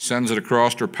 sends it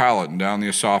across her palate and down the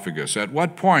esophagus. At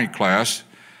what point, class,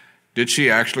 did she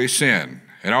actually sin?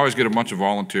 And I always get a bunch of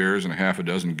volunteers and a half a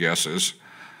dozen guesses.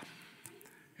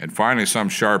 And finally, some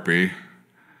Sharpie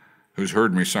who's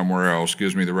heard me somewhere else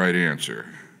gives me the right answer.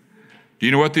 Do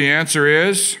you know what the answer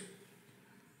is?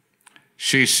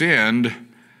 She sinned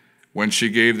when she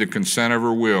gave the consent of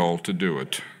her will to do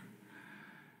it.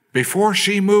 Before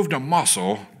she moved a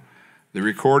muscle, the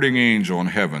recording angel in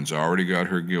heaven's already got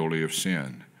her guilty of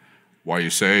sin. Why, you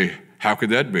say, how could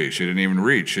that be? She didn't even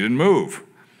reach. She didn't move.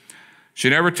 She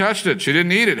never touched it. She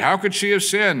didn't eat it. How could she have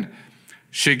sinned?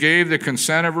 She gave the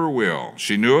consent of her will.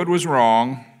 She knew it was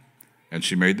wrong, and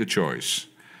she made the choice.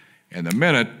 And the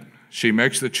minute she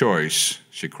makes the choice,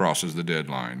 she crosses the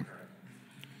deadline.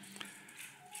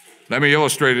 Let me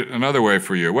illustrate it another way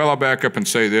for you. Well, I'll back up and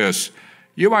say this.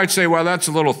 You might say, well, that's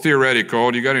a little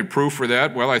theoretical. Do you got any proof for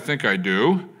that? Well, I think I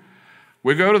do.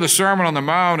 We go to the Sermon on the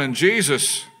Mount, and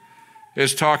Jesus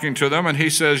is talking to them, and he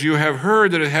says, you have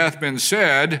heard that it hath been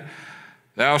said,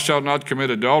 thou shalt not commit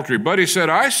adultery. But he said,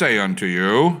 I say unto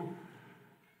you,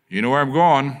 you know where I'm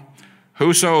going,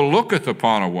 whoso looketh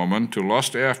upon a woman to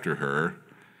lust after her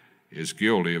is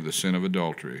guilty of the sin of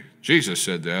adultery. Jesus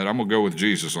said that. I'm going to go with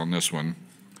Jesus on this one.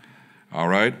 All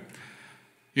right?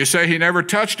 You say he never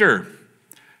touched her.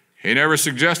 He never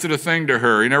suggested a thing to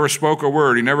her. He never spoke a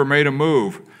word. He never made a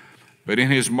move. But in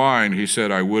his mind, he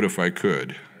said, I would if I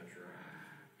could.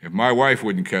 If my wife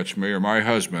wouldn't catch me or my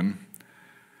husband,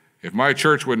 if my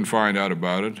church wouldn't find out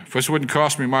about it, if this wouldn't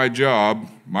cost me my job,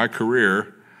 my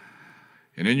career,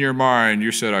 and in your mind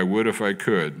you said, I would if I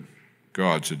could,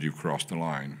 God said, you've crossed the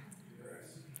line.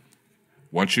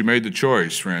 Once you made the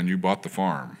choice, friend, you bought the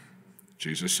farm.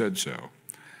 Jesus said so.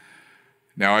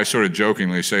 Now, I sort of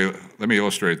jokingly say, let me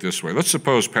illustrate it this way. Let's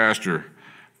suppose Pastor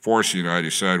Forsey and I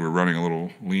decide we're running a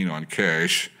little lean on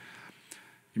cash.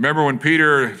 You remember when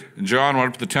Peter and John went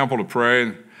up to the temple to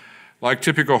pray? Like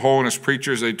typical holiness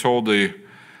preachers, they told the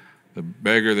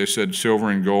beggar, they said, silver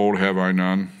and gold have I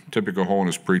none. Typical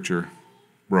holiness preacher,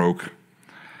 broke.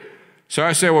 So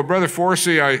I said, well, Brother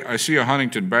Forsey, I see a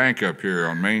Huntington Bank up here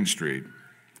on Main Street.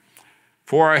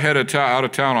 Before I head out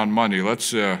of town on Monday,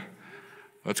 let's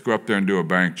go up there and do a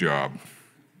bank job.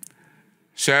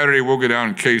 Saturday, we'll go down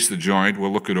and case the joint.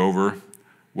 We'll look it over.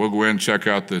 We'll go in, check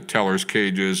out the teller's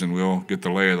cages, and we'll get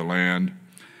the lay of the land.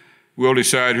 We'll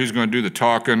decide who's going to do the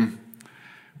talking.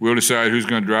 We'll decide who's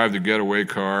going to drive the getaway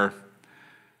car.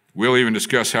 We'll even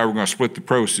discuss how we're going to split the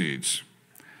proceeds.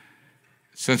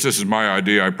 Since this is my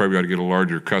idea, I probably ought to get a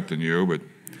larger cut than you, but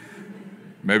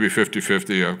maybe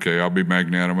 50-50. Okay, I'll be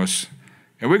magnanimous.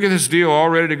 And we get this deal all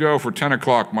ready to go for 10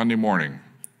 o'clock Monday morning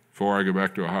before I go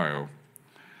back to Ohio.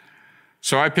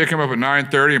 So I pick him up at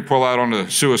 9:30 and pull out onto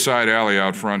the Suicide Alley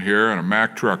out front here, and a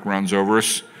Mack truck runs over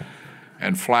us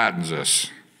and flattens us.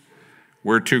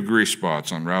 We're 2 grease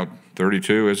spots on Route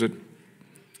 32, is it?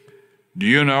 Do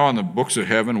you know on the books of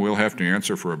heaven we'll have to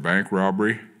answer for a bank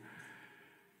robbery?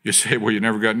 You say, well, you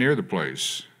never got near the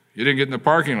place. You didn't get in the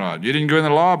parking lot. You didn't go in the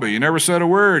lobby. You never said a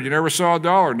word. You never saw a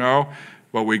dollar. No,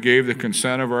 but we gave the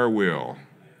consent of our will.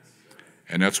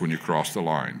 And that's when you cross the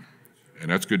line. And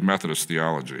that's good Methodist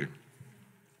theology.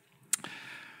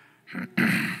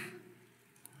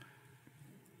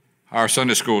 Our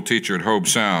Sunday school teacher at Hobe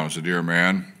Sound is a dear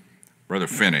man, Brother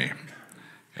Finney.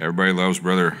 Everybody loves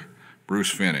Brother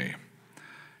Bruce Finney.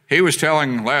 He was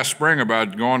telling last spring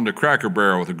about going to Cracker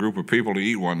Barrel with a group of people to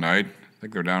eat one night. I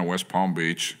think they're down in West Palm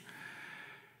Beach.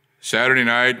 Saturday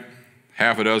night,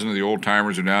 half a dozen of the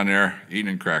old-timers are down there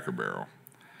eating in Cracker Barrel.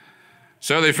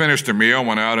 So they finished their meal,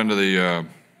 went out into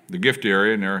the gift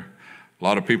area, and there are a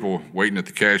lot of people waiting at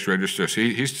the cash register. So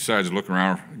he decides to look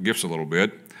around gifts a little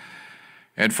bit.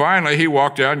 And finally, he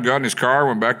walked out and got in his car,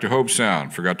 went back to Hobe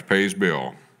Sound, forgot to pay his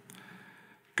bill.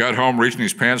 Got home, reached in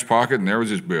his pants pocket, and there was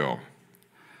his bill.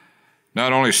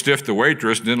 Not only stiffed the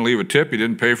waitress, didn't leave a tip, he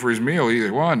didn't pay for his meal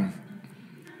either one.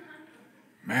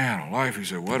 Man alive, he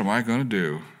said, what am I going to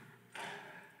do?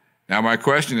 Now my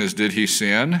question is, did he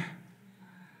sin?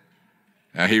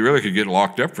 Now he really could get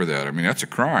locked up for that. I mean, that's a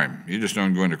crime. You just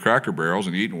don't go into Cracker Barrels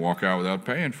and eat and walk out without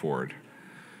paying for it.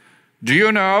 Do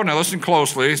you know, now listen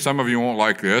closely, some of you won't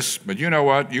like this, but you know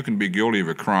what? You can be guilty of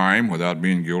a crime without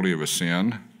being guilty of a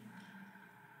sin.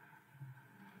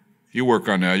 You work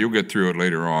on that, you'll get through it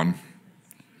later on.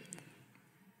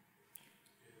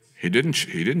 He didn't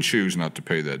choose not to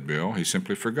pay that bill. He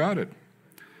simply forgot it.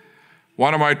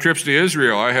 One of my trips to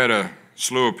Israel, I had a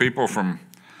slew of people from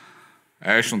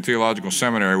Ashland Theological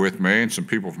Seminary with me and some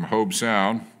people from Hobe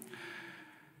Sound.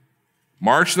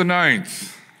 March the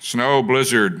 9th, snow,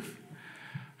 blizzard,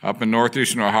 up in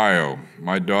northeastern Ohio.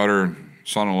 My daughter and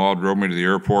son-in-law drove me to the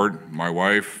airport, my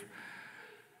wife.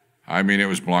 I mean, it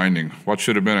was blinding. What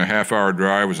should have been a half-hour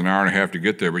drive was an hour and a half to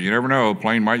get there, but you never know, the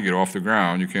plane might get off the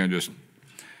ground. You can't just...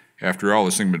 After all,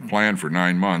 this thing had been planned for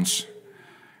 9 months.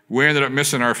 We ended up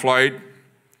missing our flight.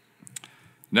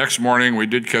 Next morning, we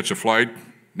did catch a flight.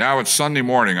 Now it's Sunday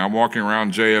morning. I'm walking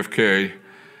around JFK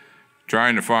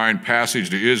trying to find passage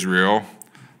to Israel.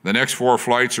 The next 4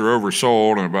 flights are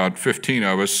oversold, and about 15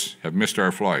 of us have missed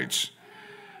our flights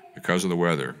because of the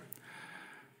weather.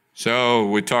 So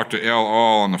we talked to El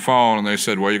Al on the phone, and they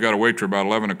said, well, you got to wait till about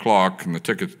 11 o'clock, and the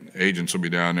ticket agents will be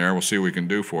down there. We'll see what we can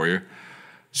do for you.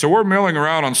 So we're milling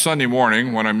around on Sunday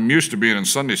morning when I'm used to being in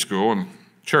Sunday school and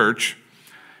church.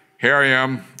 Here I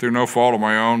am, through no fault of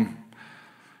my own,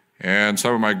 and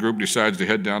some of my group decides to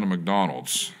head down to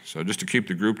McDonald's. So just to keep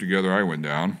the group together, I went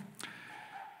down.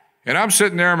 And I'm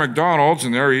sitting there at McDonald's,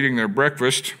 and they're eating their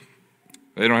breakfast.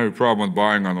 They don't have a problem with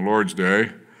buying on the Lord's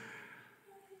Day.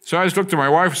 So I just looked at my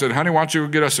wife and said, honey, why don't you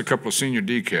get us a couple of senior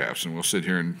decafs, and we'll sit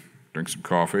here and drink some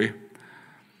coffee.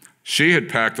 She had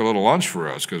packed a little lunch for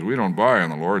us because we don't buy on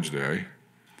the Lord's Day.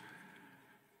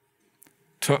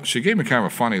 She gave me kind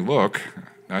of a funny look.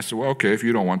 I said, well, okay, if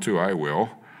you don't want to, I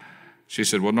will. She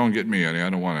said, well, don't get me any.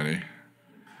 I don't want any.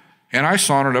 And I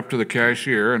sauntered up to the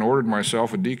cashier and ordered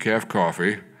myself a decaf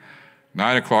coffee,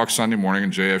 9 o'clock Sunday morning in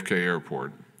JFK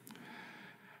Airport.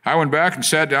 I went back and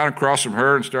sat down across from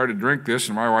her and started to drink this,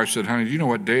 and my wife said, honey, do you know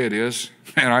what day it is?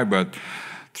 And I bet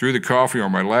threw the coffee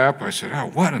on my lap. I said, oh,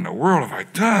 what in the world have I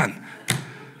done?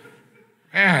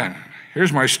 Man,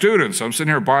 here's my students. I'm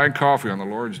sitting here buying coffee on the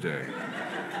Lord's Day.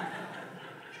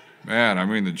 Man, I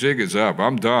mean, the jig is up.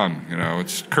 I'm done. You know,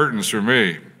 it's curtains for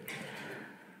me.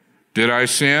 Did I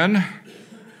sin?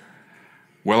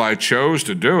 Well, I chose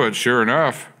to do it, sure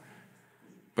enough.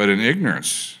 But in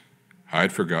ignorance,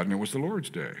 I'd forgotten it was the Lord's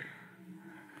Day.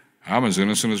 I'm as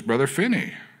innocent as Brother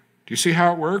Finney. Do you see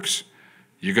how it works?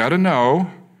 You got to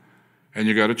know, and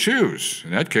you got to choose.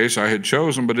 In that case, I had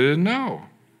chosen, but I didn't know.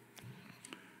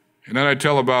 And then I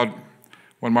tell about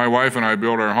when my wife and I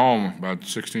built our home about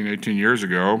 16, 18 years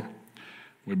ago.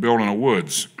 We built in the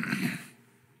woods.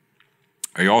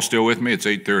 Are you all still with me? It's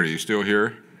 8:30. You still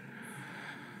here?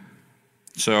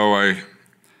 So I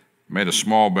made a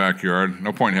small backyard.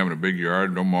 No point in having a big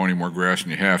yard. Don't mow any more grass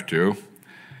than you have to.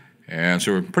 And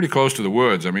so we're pretty close to the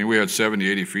woods. I mean, we had 70,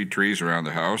 80 feet trees around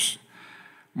the house.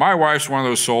 My wife's one of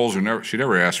those souls who she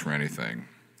never asks for anything.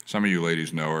 Some of you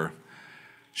ladies know her.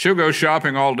 She'll go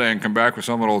shopping all day and come back with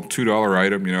some little $2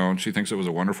 item, you know, and she thinks it was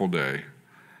a wonderful day.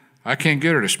 I can't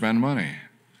get her to spend money.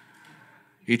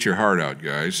 Eat your heart out,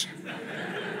 guys.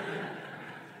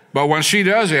 But when she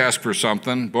does ask for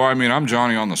something, boy, I mean, I'm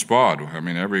Johnny on the spot. I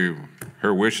mean,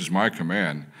 her wish is my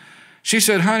command. She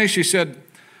said, honey,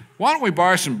 why don't we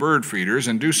buy some bird feeders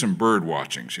and do some bird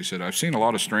watching? She said, I've seen a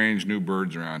lot of strange new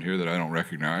birds around here that I don't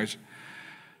recognize.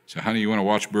 said, honey, you want to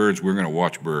watch birds? We're going to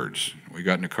watch birds. We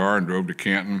got in the car and drove to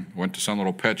Canton, went to some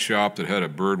little pet shop that had a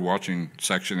bird watching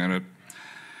section in it.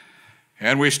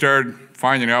 And we started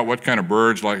finding out what kind of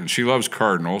birds like, and she loves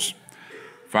cardinals.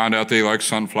 Found out they like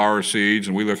sunflower seeds,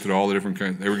 and we looked at all the different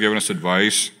kinds. They were giving us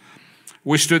advice.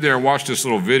 We stood there and watched this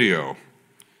little video.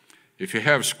 If you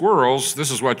have squirrels,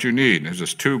 this is what you need. There's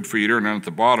this tube feeder, and then at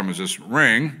the bottom is this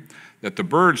ring that the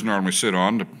birds normally sit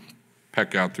on to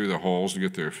peck out through the holes to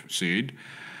get their seed.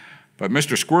 But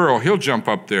Mr. Squirrel, he'll jump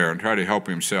up there and try to help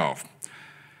himself.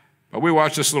 But we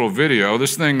watched this little video.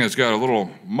 This thing has got a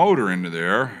little motor into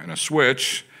there and a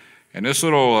switch, and this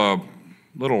little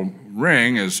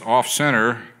ring is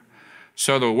off-center,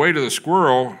 so the weight of the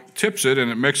squirrel tips it, and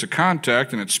it makes a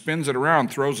contact, and it spins it around,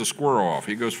 throws the squirrel off.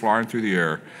 He goes flying through the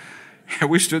air.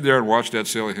 And we stood there and watched that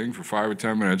silly thing for 5 or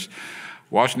 10 minutes,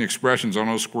 watching the expressions on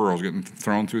those squirrels getting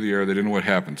thrown through the air. They didn't know what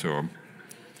happened to them.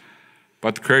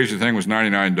 But the crazy thing was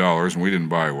 $99, and we didn't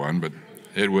buy one, but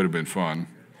it would have been fun.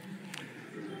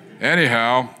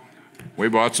 Anyhow, we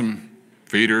bought some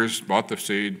feeders, bought the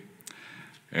seed,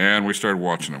 and we started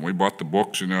watching them. We bought the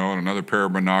books, and another pair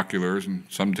of binoculars, and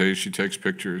some days she takes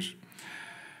pictures.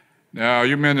 Now,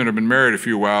 you men that have been married a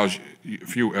few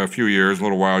years, a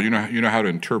little while, you know how to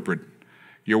interpret.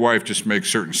 Your wife just makes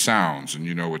certain sounds, and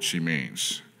you know what she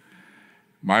means.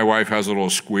 My wife has a little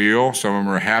squeal. Some of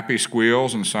them are happy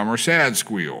squeals, and some are sad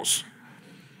squeals.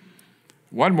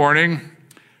 One morning,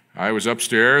 I was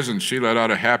upstairs, and she let out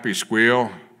a happy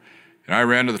squeal, and I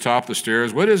ran to the top of the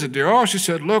stairs. What is it, dear? Oh, she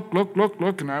said, look, look, look,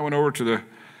 look. And I went over to there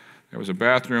was a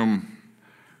bathroom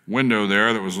window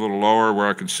there that was a little lower where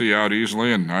I could see out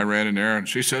easily, and I ran in there, and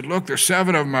she said, look, there's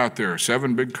 7 of them out there,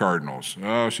 7 big cardinals.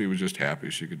 Oh, she was just happy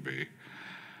as she could be.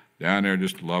 Down there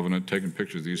just loving it, taking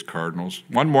pictures of these cardinals.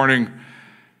 One morning,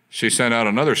 she sent out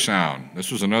another sound.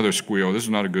 This was another squeal. This is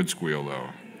not a good squeal, though.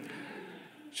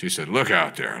 She said, look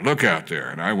out there, look out there.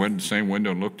 And I went in the same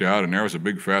window and looked out, and there was a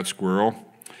big fat squirrel.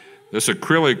 This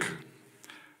acrylic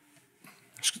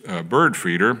bird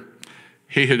feeder,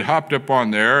 he had hopped up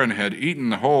on there and had eaten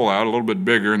the hole out a little bit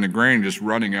bigger, and the grain just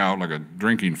running out like a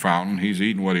drinking fountain. He's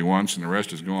eating what he wants, and the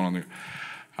rest is going on there.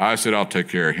 I said, I'll take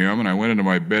care of him, and I went into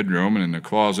my bedroom, and in the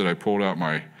closet I pulled out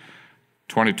my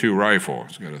 .22 rifle.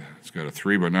 It's got a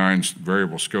 3x9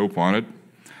 variable scope on it.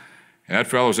 And that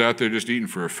fellow's out there just eating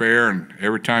for a fare, and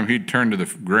every time he'd turn to the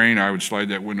grain, I would slide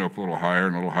that window up a little higher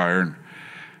and a little higher. And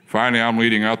finally, I'm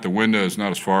leading out the window. It's not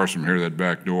as far as from here, that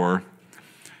back door.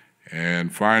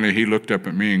 And finally, he looked up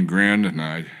at me and grinned, and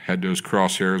I had those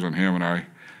crosshairs on him, and I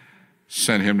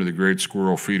sent him to the great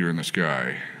squirrel feeder in the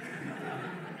sky.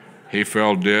 He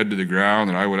fell dead to the ground,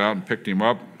 and I went out and picked him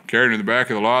up, carried him to the back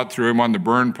of the lot, threw him on the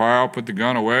burn pile, put the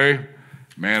gun away.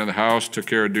 Man of the house took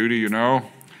care of duty,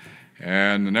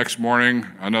 And the next morning,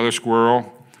 another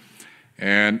squirrel.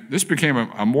 And this became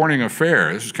a morning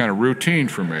affair. This was kind of routine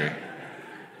for me.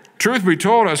 Truth be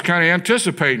told, I was kind of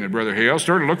anticipating it, Brother Hale,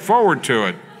 starting to look forward to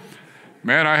it.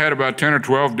 Man, I had about 10 or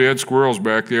 12 dead squirrels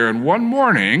back there, and one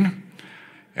morning,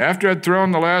 after I'd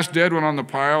thrown the last dead one on the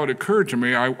pile, it occurred to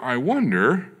me, I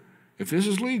wonder if this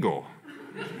is legal.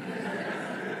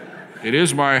 It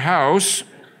is my house,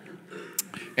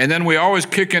 and then we always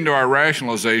kick into our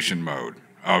rationalization mode.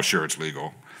 Oh, sure, it's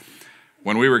legal.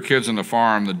 When we were kids on the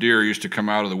farm, the deer used to come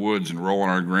out of the woods and roll in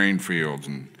our grain fields,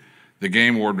 and the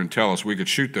game warden would tell us we could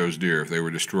shoot those deer if they were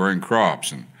destroying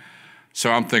crops. And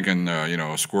so I'm thinking,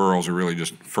 squirrels are really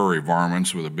just furry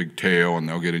varmints with a big tail, and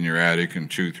they'll get in your attic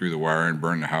and chew through the wire and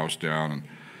burn the house down. And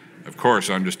of course,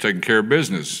 I'm just taking care of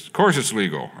business. Of course it's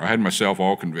legal. I had myself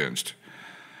all convinced.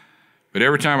 But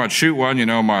every time I'd shoot one,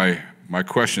 my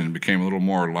question became a little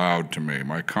more loud to me.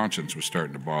 My conscience was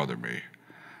starting to bother me.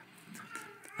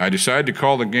 I decided to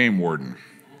call the game warden.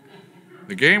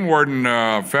 The game warden,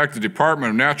 in fact, the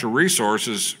Department of Natural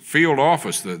Resources field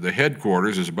office, the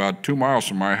headquarters, is about 2 miles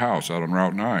from my house out on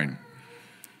Route 9.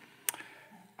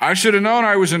 I should have known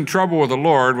I was in trouble with the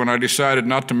Lord when I decided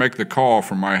not to make the call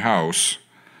from my house.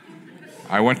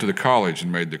 I went to the college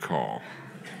and made the call.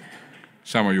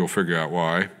 Some of you will figure out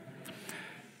why.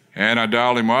 And I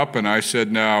dialed him up, and I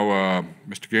said, now,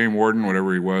 Mr. Game Warden,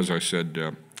 whatever he was, I said,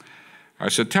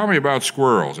 tell me about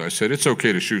squirrels. I said, it's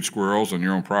okay to shoot squirrels on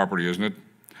your own property, isn't it?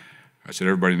 I said,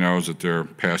 everybody knows that they're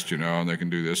pests, and they can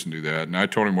do this and do that. And I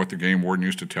told him what the game warden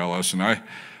used to tell us, and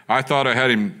I thought I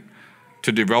had him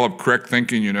to develop correct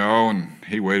thinking, and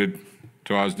he waited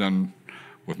till I was done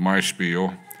with my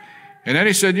spiel. And then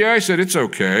he said, yeah, I said, it's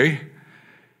okay.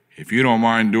 If you don't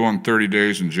mind doing 30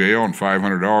 days in jail and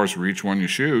 $500 for each one you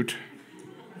shoot.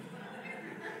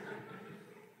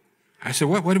 I said,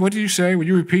 what did you say? Would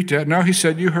you repeat that? No, he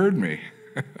said, you heard me.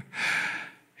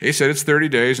 He said, it's 30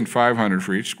 days and 500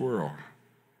 for each squirrel.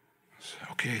 I said,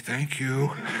 okay, thank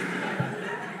you.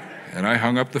 And I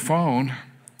hung up the phone.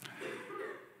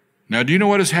 Now, do you know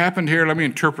what has happened here? Let me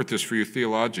interpret this for you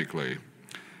theologically.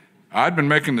 I'd been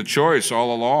making the choice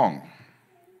all along,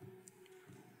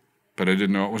 but I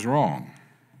didn't know it was wrong.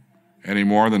 Any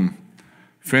more than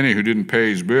Finney, who didn't pay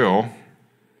his bill,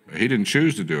 he didn't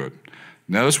choose to do it.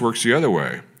 Now this works the other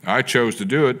way. I chose to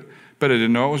do it, but I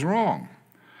didn't know it was wrong.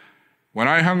 When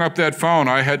I hung up that phone,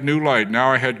 I had new light.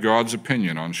 Now I had God's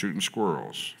opinion on shooting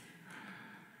squirrels.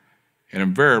 And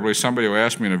invariably, somebody will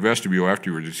ask me in a vestibule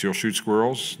afterwards, you still shoot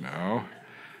squirrels? No.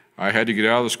 I had to get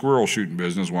out of the squirrel shooting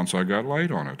business once I got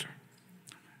light on it.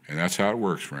 And that's how it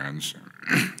works, friends.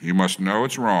 You must know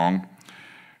it's wrong.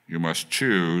 You must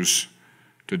choose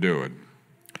to do it.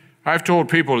 I've told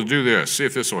people to do this. See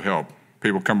if this will help.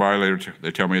 People come by later,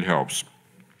 they tell me it helps.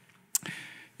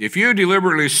 If you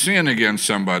deliberately sin against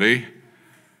somebody,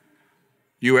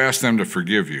 you ask them to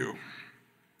forgive you.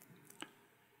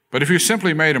 But if you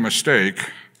simply made a mistake,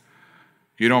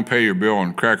 you don't pay your bill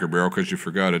on Cracker Barrel because you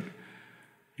forgot it,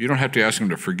 you don't have to ask them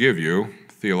to forgive you,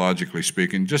 theologically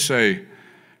speaking. Just say,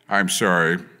 I'm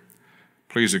sorry,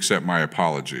 please accept my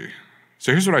apology.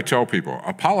 So here's what I tell people.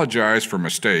 Apologize for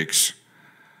mistakes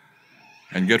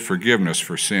and get forgiveness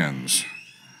for sins.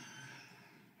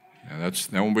 Now that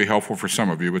won't be helpful for some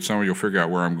of you, but some of you will figure out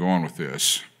where I'm going with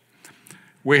this.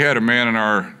 We had a man in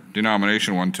our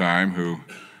denomination one time who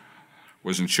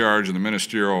was in charge of the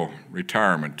ministerial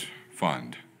retirement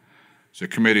fund. It's a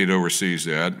committee that oversees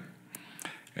that.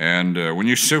 And when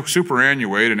you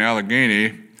superannuate in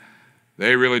Allegheny,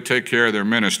 they really take care of their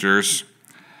ministers.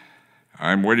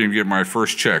 I'm waiting to get my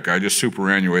first check. I just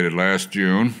superannuated last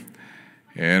June.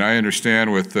 And I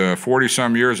understand with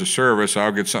 40-some years of service,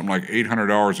 I'll get something like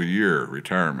 $800 a year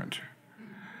retirement.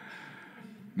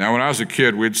 Now, when I was a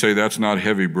kid, we'd say that's not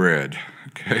heavy bread,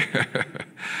 okay?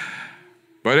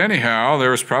 But anyhow, there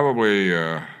was probably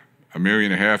 $1.5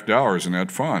 million in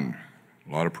that fund.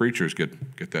 A lot of preachers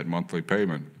get that monthly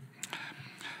payment.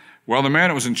 Well, the man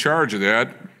that was in charge of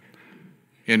that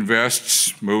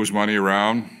invests, moves money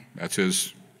around. That's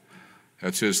his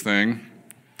thing.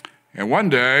 And one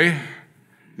day,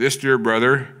 this dear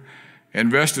brother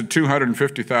invested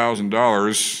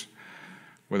 $250,000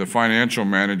 with a financial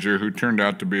manager who turned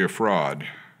out to be a fraud.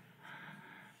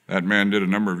 That man did a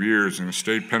number of years in a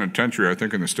state penitentiary, I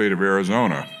think in the state of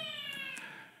Arizona.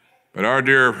 But our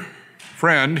dear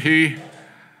friend, he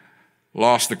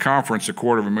lost the conference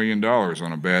 $250,000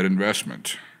 on a bad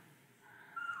investment.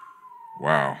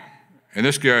 Wow. And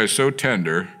this guy is so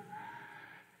tender,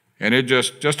 and it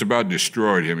just about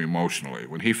destroyed him emotionally.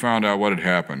 When he found out what had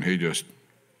happened, he just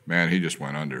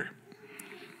went under.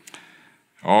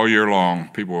 All year long,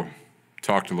 people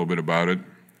talked a little bit about it,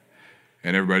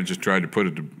 and everybody just tried to put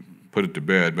it to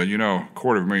bed. But you know,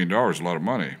 $250,000 is a lot of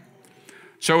money.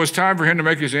 So it was time for him to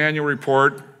make his annual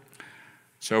report.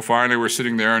 So finally, we're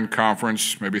sitting there in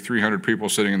conference, maybe 300 people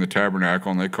sitting in the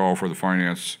tabernacle, and they call for the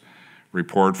finance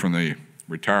report from the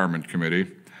retirement committee.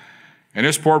 And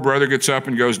this poor brother gets up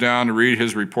and goes down to read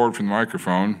his report from the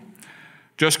microphone.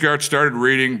 Just started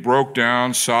reading, broke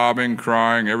down, sobbing,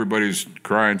 crying. Everybody's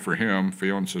crying for him,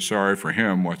 feeling so sorry for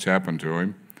him, what's happened to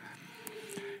him.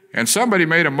 And somebody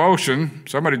made a motion.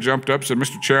 Somebody jumped up, said,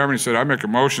 Mr. Chairman, he said, I make a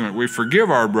motion that we forgive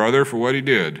our brother for what he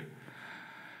did.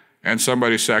 And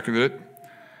somebody seconded it.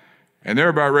 And they're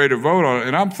about ready to vote on it.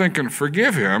 And I'm thinking,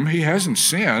 forgive him. He hasn't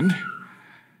sinned.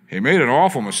 He made an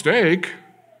awful mistake.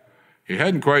 He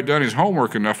hadn't quite done his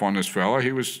homework enough on this fellow.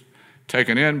 He was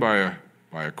taken in by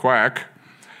a quack,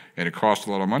 and it cost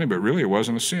a lot of money, but really it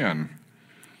wasn't a sin.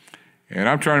 And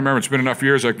I'm trying to remember, it's been enough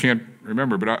years I can't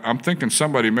remember, but I'm thinking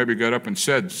somebody maybe got up and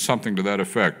said something to that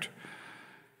effect.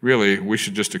 Really, we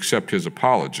should just accept his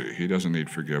apology. He doesn't need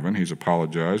forgiven. He's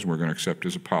apologized, and we're going to accept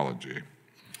his apology.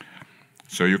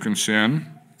 So you can sin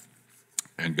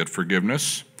and get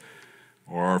forgiveness,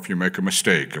 or if you make a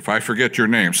mistake. If I forget your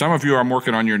name, some of you I'm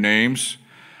working on your names.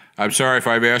 I'm sorry if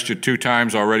I've asked you 2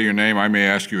 times already your name, I may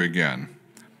ask you again.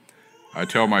 I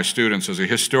tell my students, as a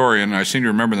historian, I seem to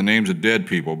remember the names of dead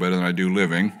people better than I do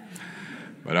living,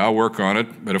 but I'll work on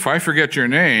it. But if I forget your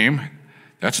name,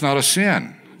 that's not a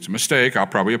sin. It's a mistake. I'll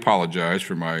probably apologize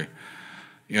for my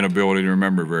inability to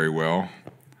remember very well.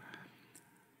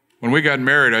 When we got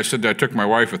married, I said I took my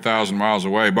wife 1,000 miles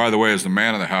away. By the way, as the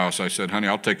man of the house, I said, honey,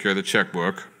 I'll take care of the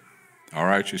checkbook. All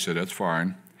right, she said, that's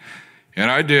fine. And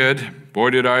I did.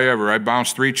 Boy, did I ever. I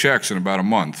bounced 3 checks in about a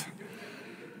month.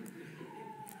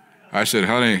 I said,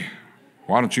 honey,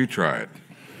 why don't you try it?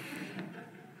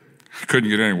 Couldn't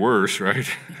get any worse, right?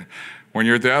 When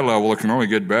you're at that level, it can only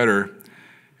get better.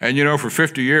 And you know, for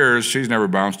 50 years, she's never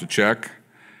bounced a check.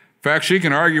 In fact, she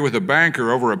can argue with a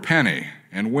banker over a penny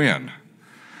and win.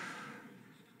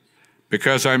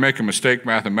 Because I make a mistake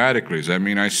mathematically, does that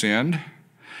mean I sinned?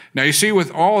 Now, you see,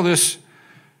 with all this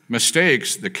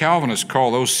mistakes, the Calvinists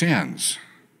call those sins.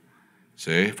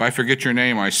 See, if I forget your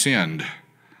name, I sinned.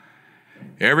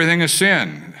 Everything is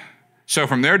sin. So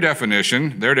from their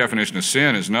definition of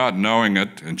sin is not knowing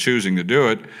it and choosing to do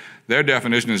it. Their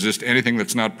definition is just anything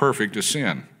that's not perfect is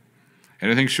sin.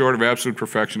 Anything short of absolute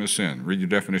perfection is sin. Read your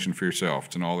definition for yourself.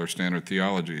 It's in all their standard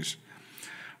theologies.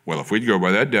 Well, if we'd go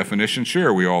by that definition,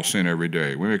 sure, we all sin every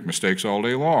day. We make mistakes all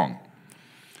day long.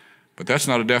 But that's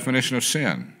not a definition of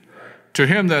sin. To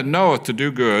him that knoweth to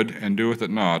do good and doeth it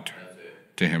not,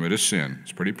 to him it is sin.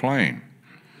 It's pretty plain.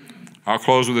 I'll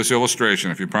close with this illustration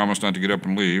if you promise not to get up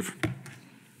and leave.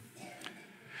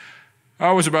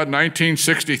 I was about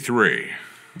 1963.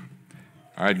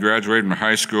 I had graduated from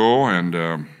high school,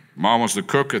 and Mom was the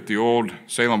cook at the old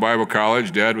Salem Bible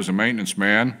College. Dad was a maintenance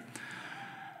man.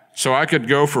 So I could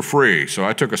go for free, so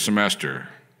I took a semester.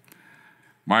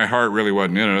 My heart really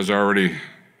wasn't in it. I was already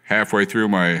halfway through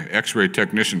my x-ray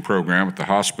technician program at the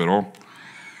hospital.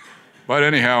 But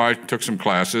anyhow, I took some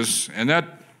classes, and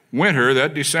that winter,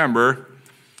 that December,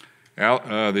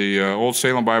 the old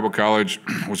Salem Bible College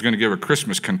was going to give a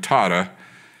Christmas cantata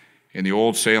in the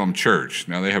old Salem church.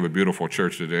 Now, they have a beautiful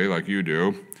church today, like you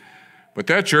do. But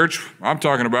that church I'm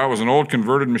talking about was an old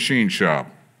converted machine shop.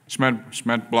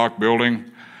 Cement block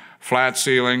building, flat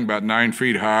ceiling, about 9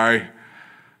 feet high,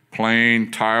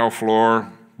 plain tile floor,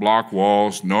 block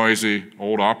walls, noisy,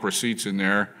 old opera seats in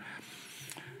there.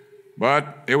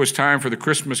 But it was time for the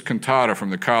Christmas cantata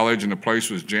from the college, and the place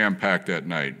was jam-packed that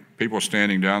night. People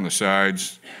standing down the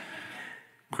sides,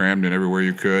 crammed in everywhere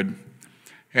you could.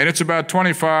 And it's about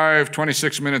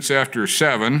 26 minutes after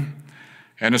 7,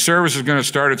 and the service is going to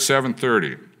start at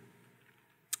 7:30.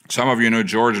 Some of you know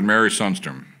George and Mary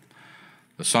Sundstrom.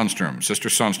 Sister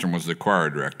Sundstrom was the choir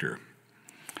director.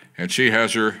 And she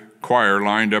has her choir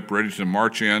lined up ready to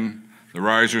march in. The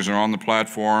risers are on the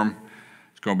platform.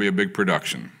 It's going to be a big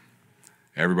production.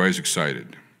 Everybody's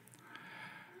excited.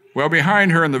 Well,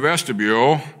 behind her in the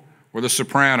vestibule were the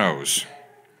sopranos.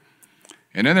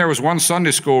 And then there was one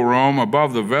Sunday school room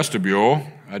above the vestibule.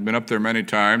 I'd been up there many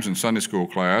times in Sunday school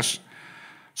class.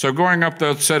 So going up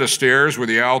the set of stairs were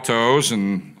the altos,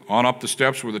 and on up the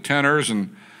steps were the tenors,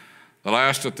 and the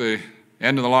last at the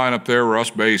end of the line up there were us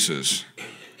basses.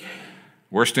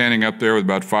 We're standing up there with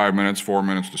about 4 minutes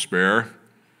to spare.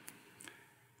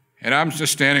 And I'm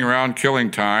just standing around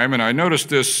killing time, and I noticed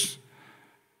this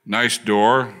nice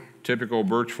door, typical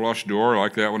birch flush door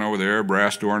like that one over there,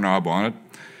 brass door knob on it.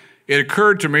 It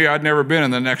occurred to me I'd never been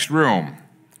in the next room.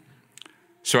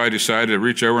 So I decided to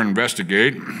reach over and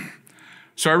investigate.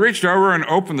 So I reached over and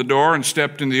opened the door and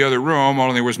stepped in the other room,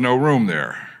 only there was no room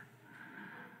there.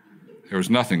 There was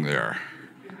nothing there.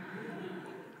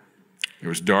 It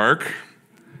was dark.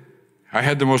 I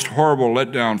had the most horrible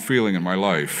letdown feeling in my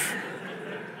life.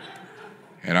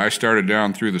 And I started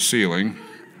down through the ceiling.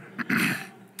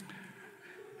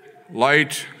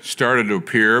 Light started to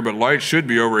appear, but light should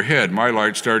be overhead. My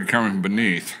light started coming from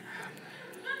beneath.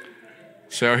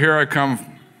 So here I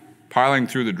come piling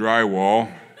through the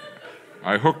drywall.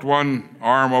 I hooked one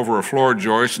arm over a floor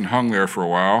joist and hung there for a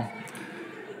while.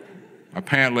 My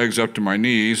pant legs up to my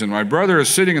knees, and my brother is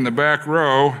sitting in the back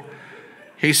row.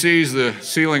 He sees the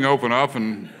ceiling open up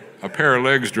and a pair of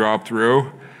legs drop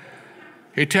through.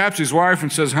 He taps his wife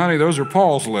and says, "Honey, those are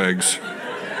Paul's legs."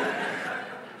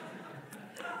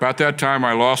 About that time,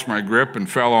 I lost my grip and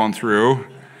fell on through.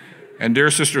 And dear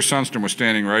Sister Sundstrom was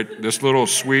standing right, this little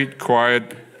sweet,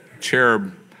 quiet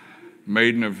cherub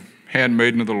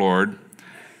handmaiden of the Lord.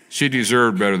 She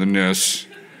deserved better than this.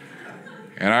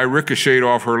 And I ricocheted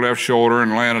off her left shoulder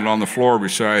and landed on the floor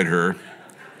beside her.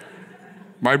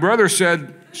 My brother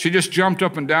said she just jumped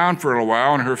up and down for a little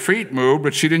while and her feet moved,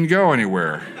 but she didn't go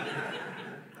anywhere.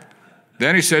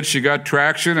 Then he said she got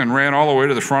traction and ran all the way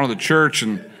to the front of the church,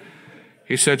 and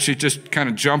he said she just kind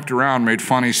of jumped around, made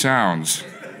funny sounds.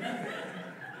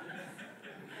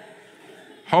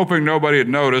 Hoping nobody had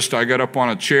noticed, I got up on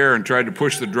a chair and tried to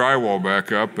push the drywall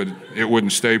back up, but it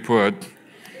wouldn't stay put.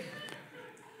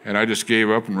 And I just gave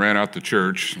up and ran out the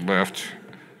church and left.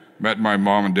 Met my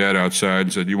mom and dad outside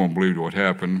and said, "You won't believe what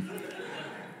happened."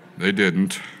 They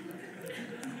didn't.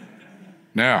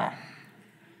 Now,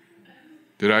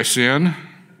 did I sin?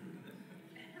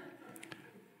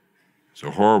 It's a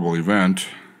horrible event.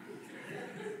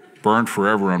 Burned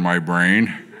forever on my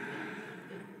brain.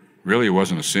 Really, it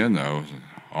wasn't a sin, though. It was an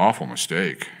awful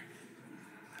mistake.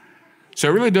 So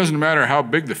it really doesn't matter how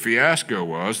big the fiasco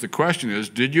was. The question is,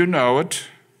 did you know it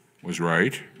was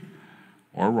right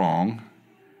or wrong,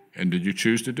 and did you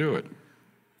choose to do it?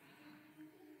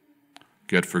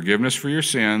 Get forgiveness for your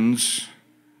sins,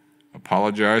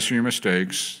 apologize for your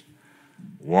mistakes,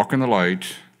 walk in the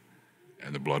light,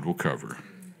 and the blood will cover.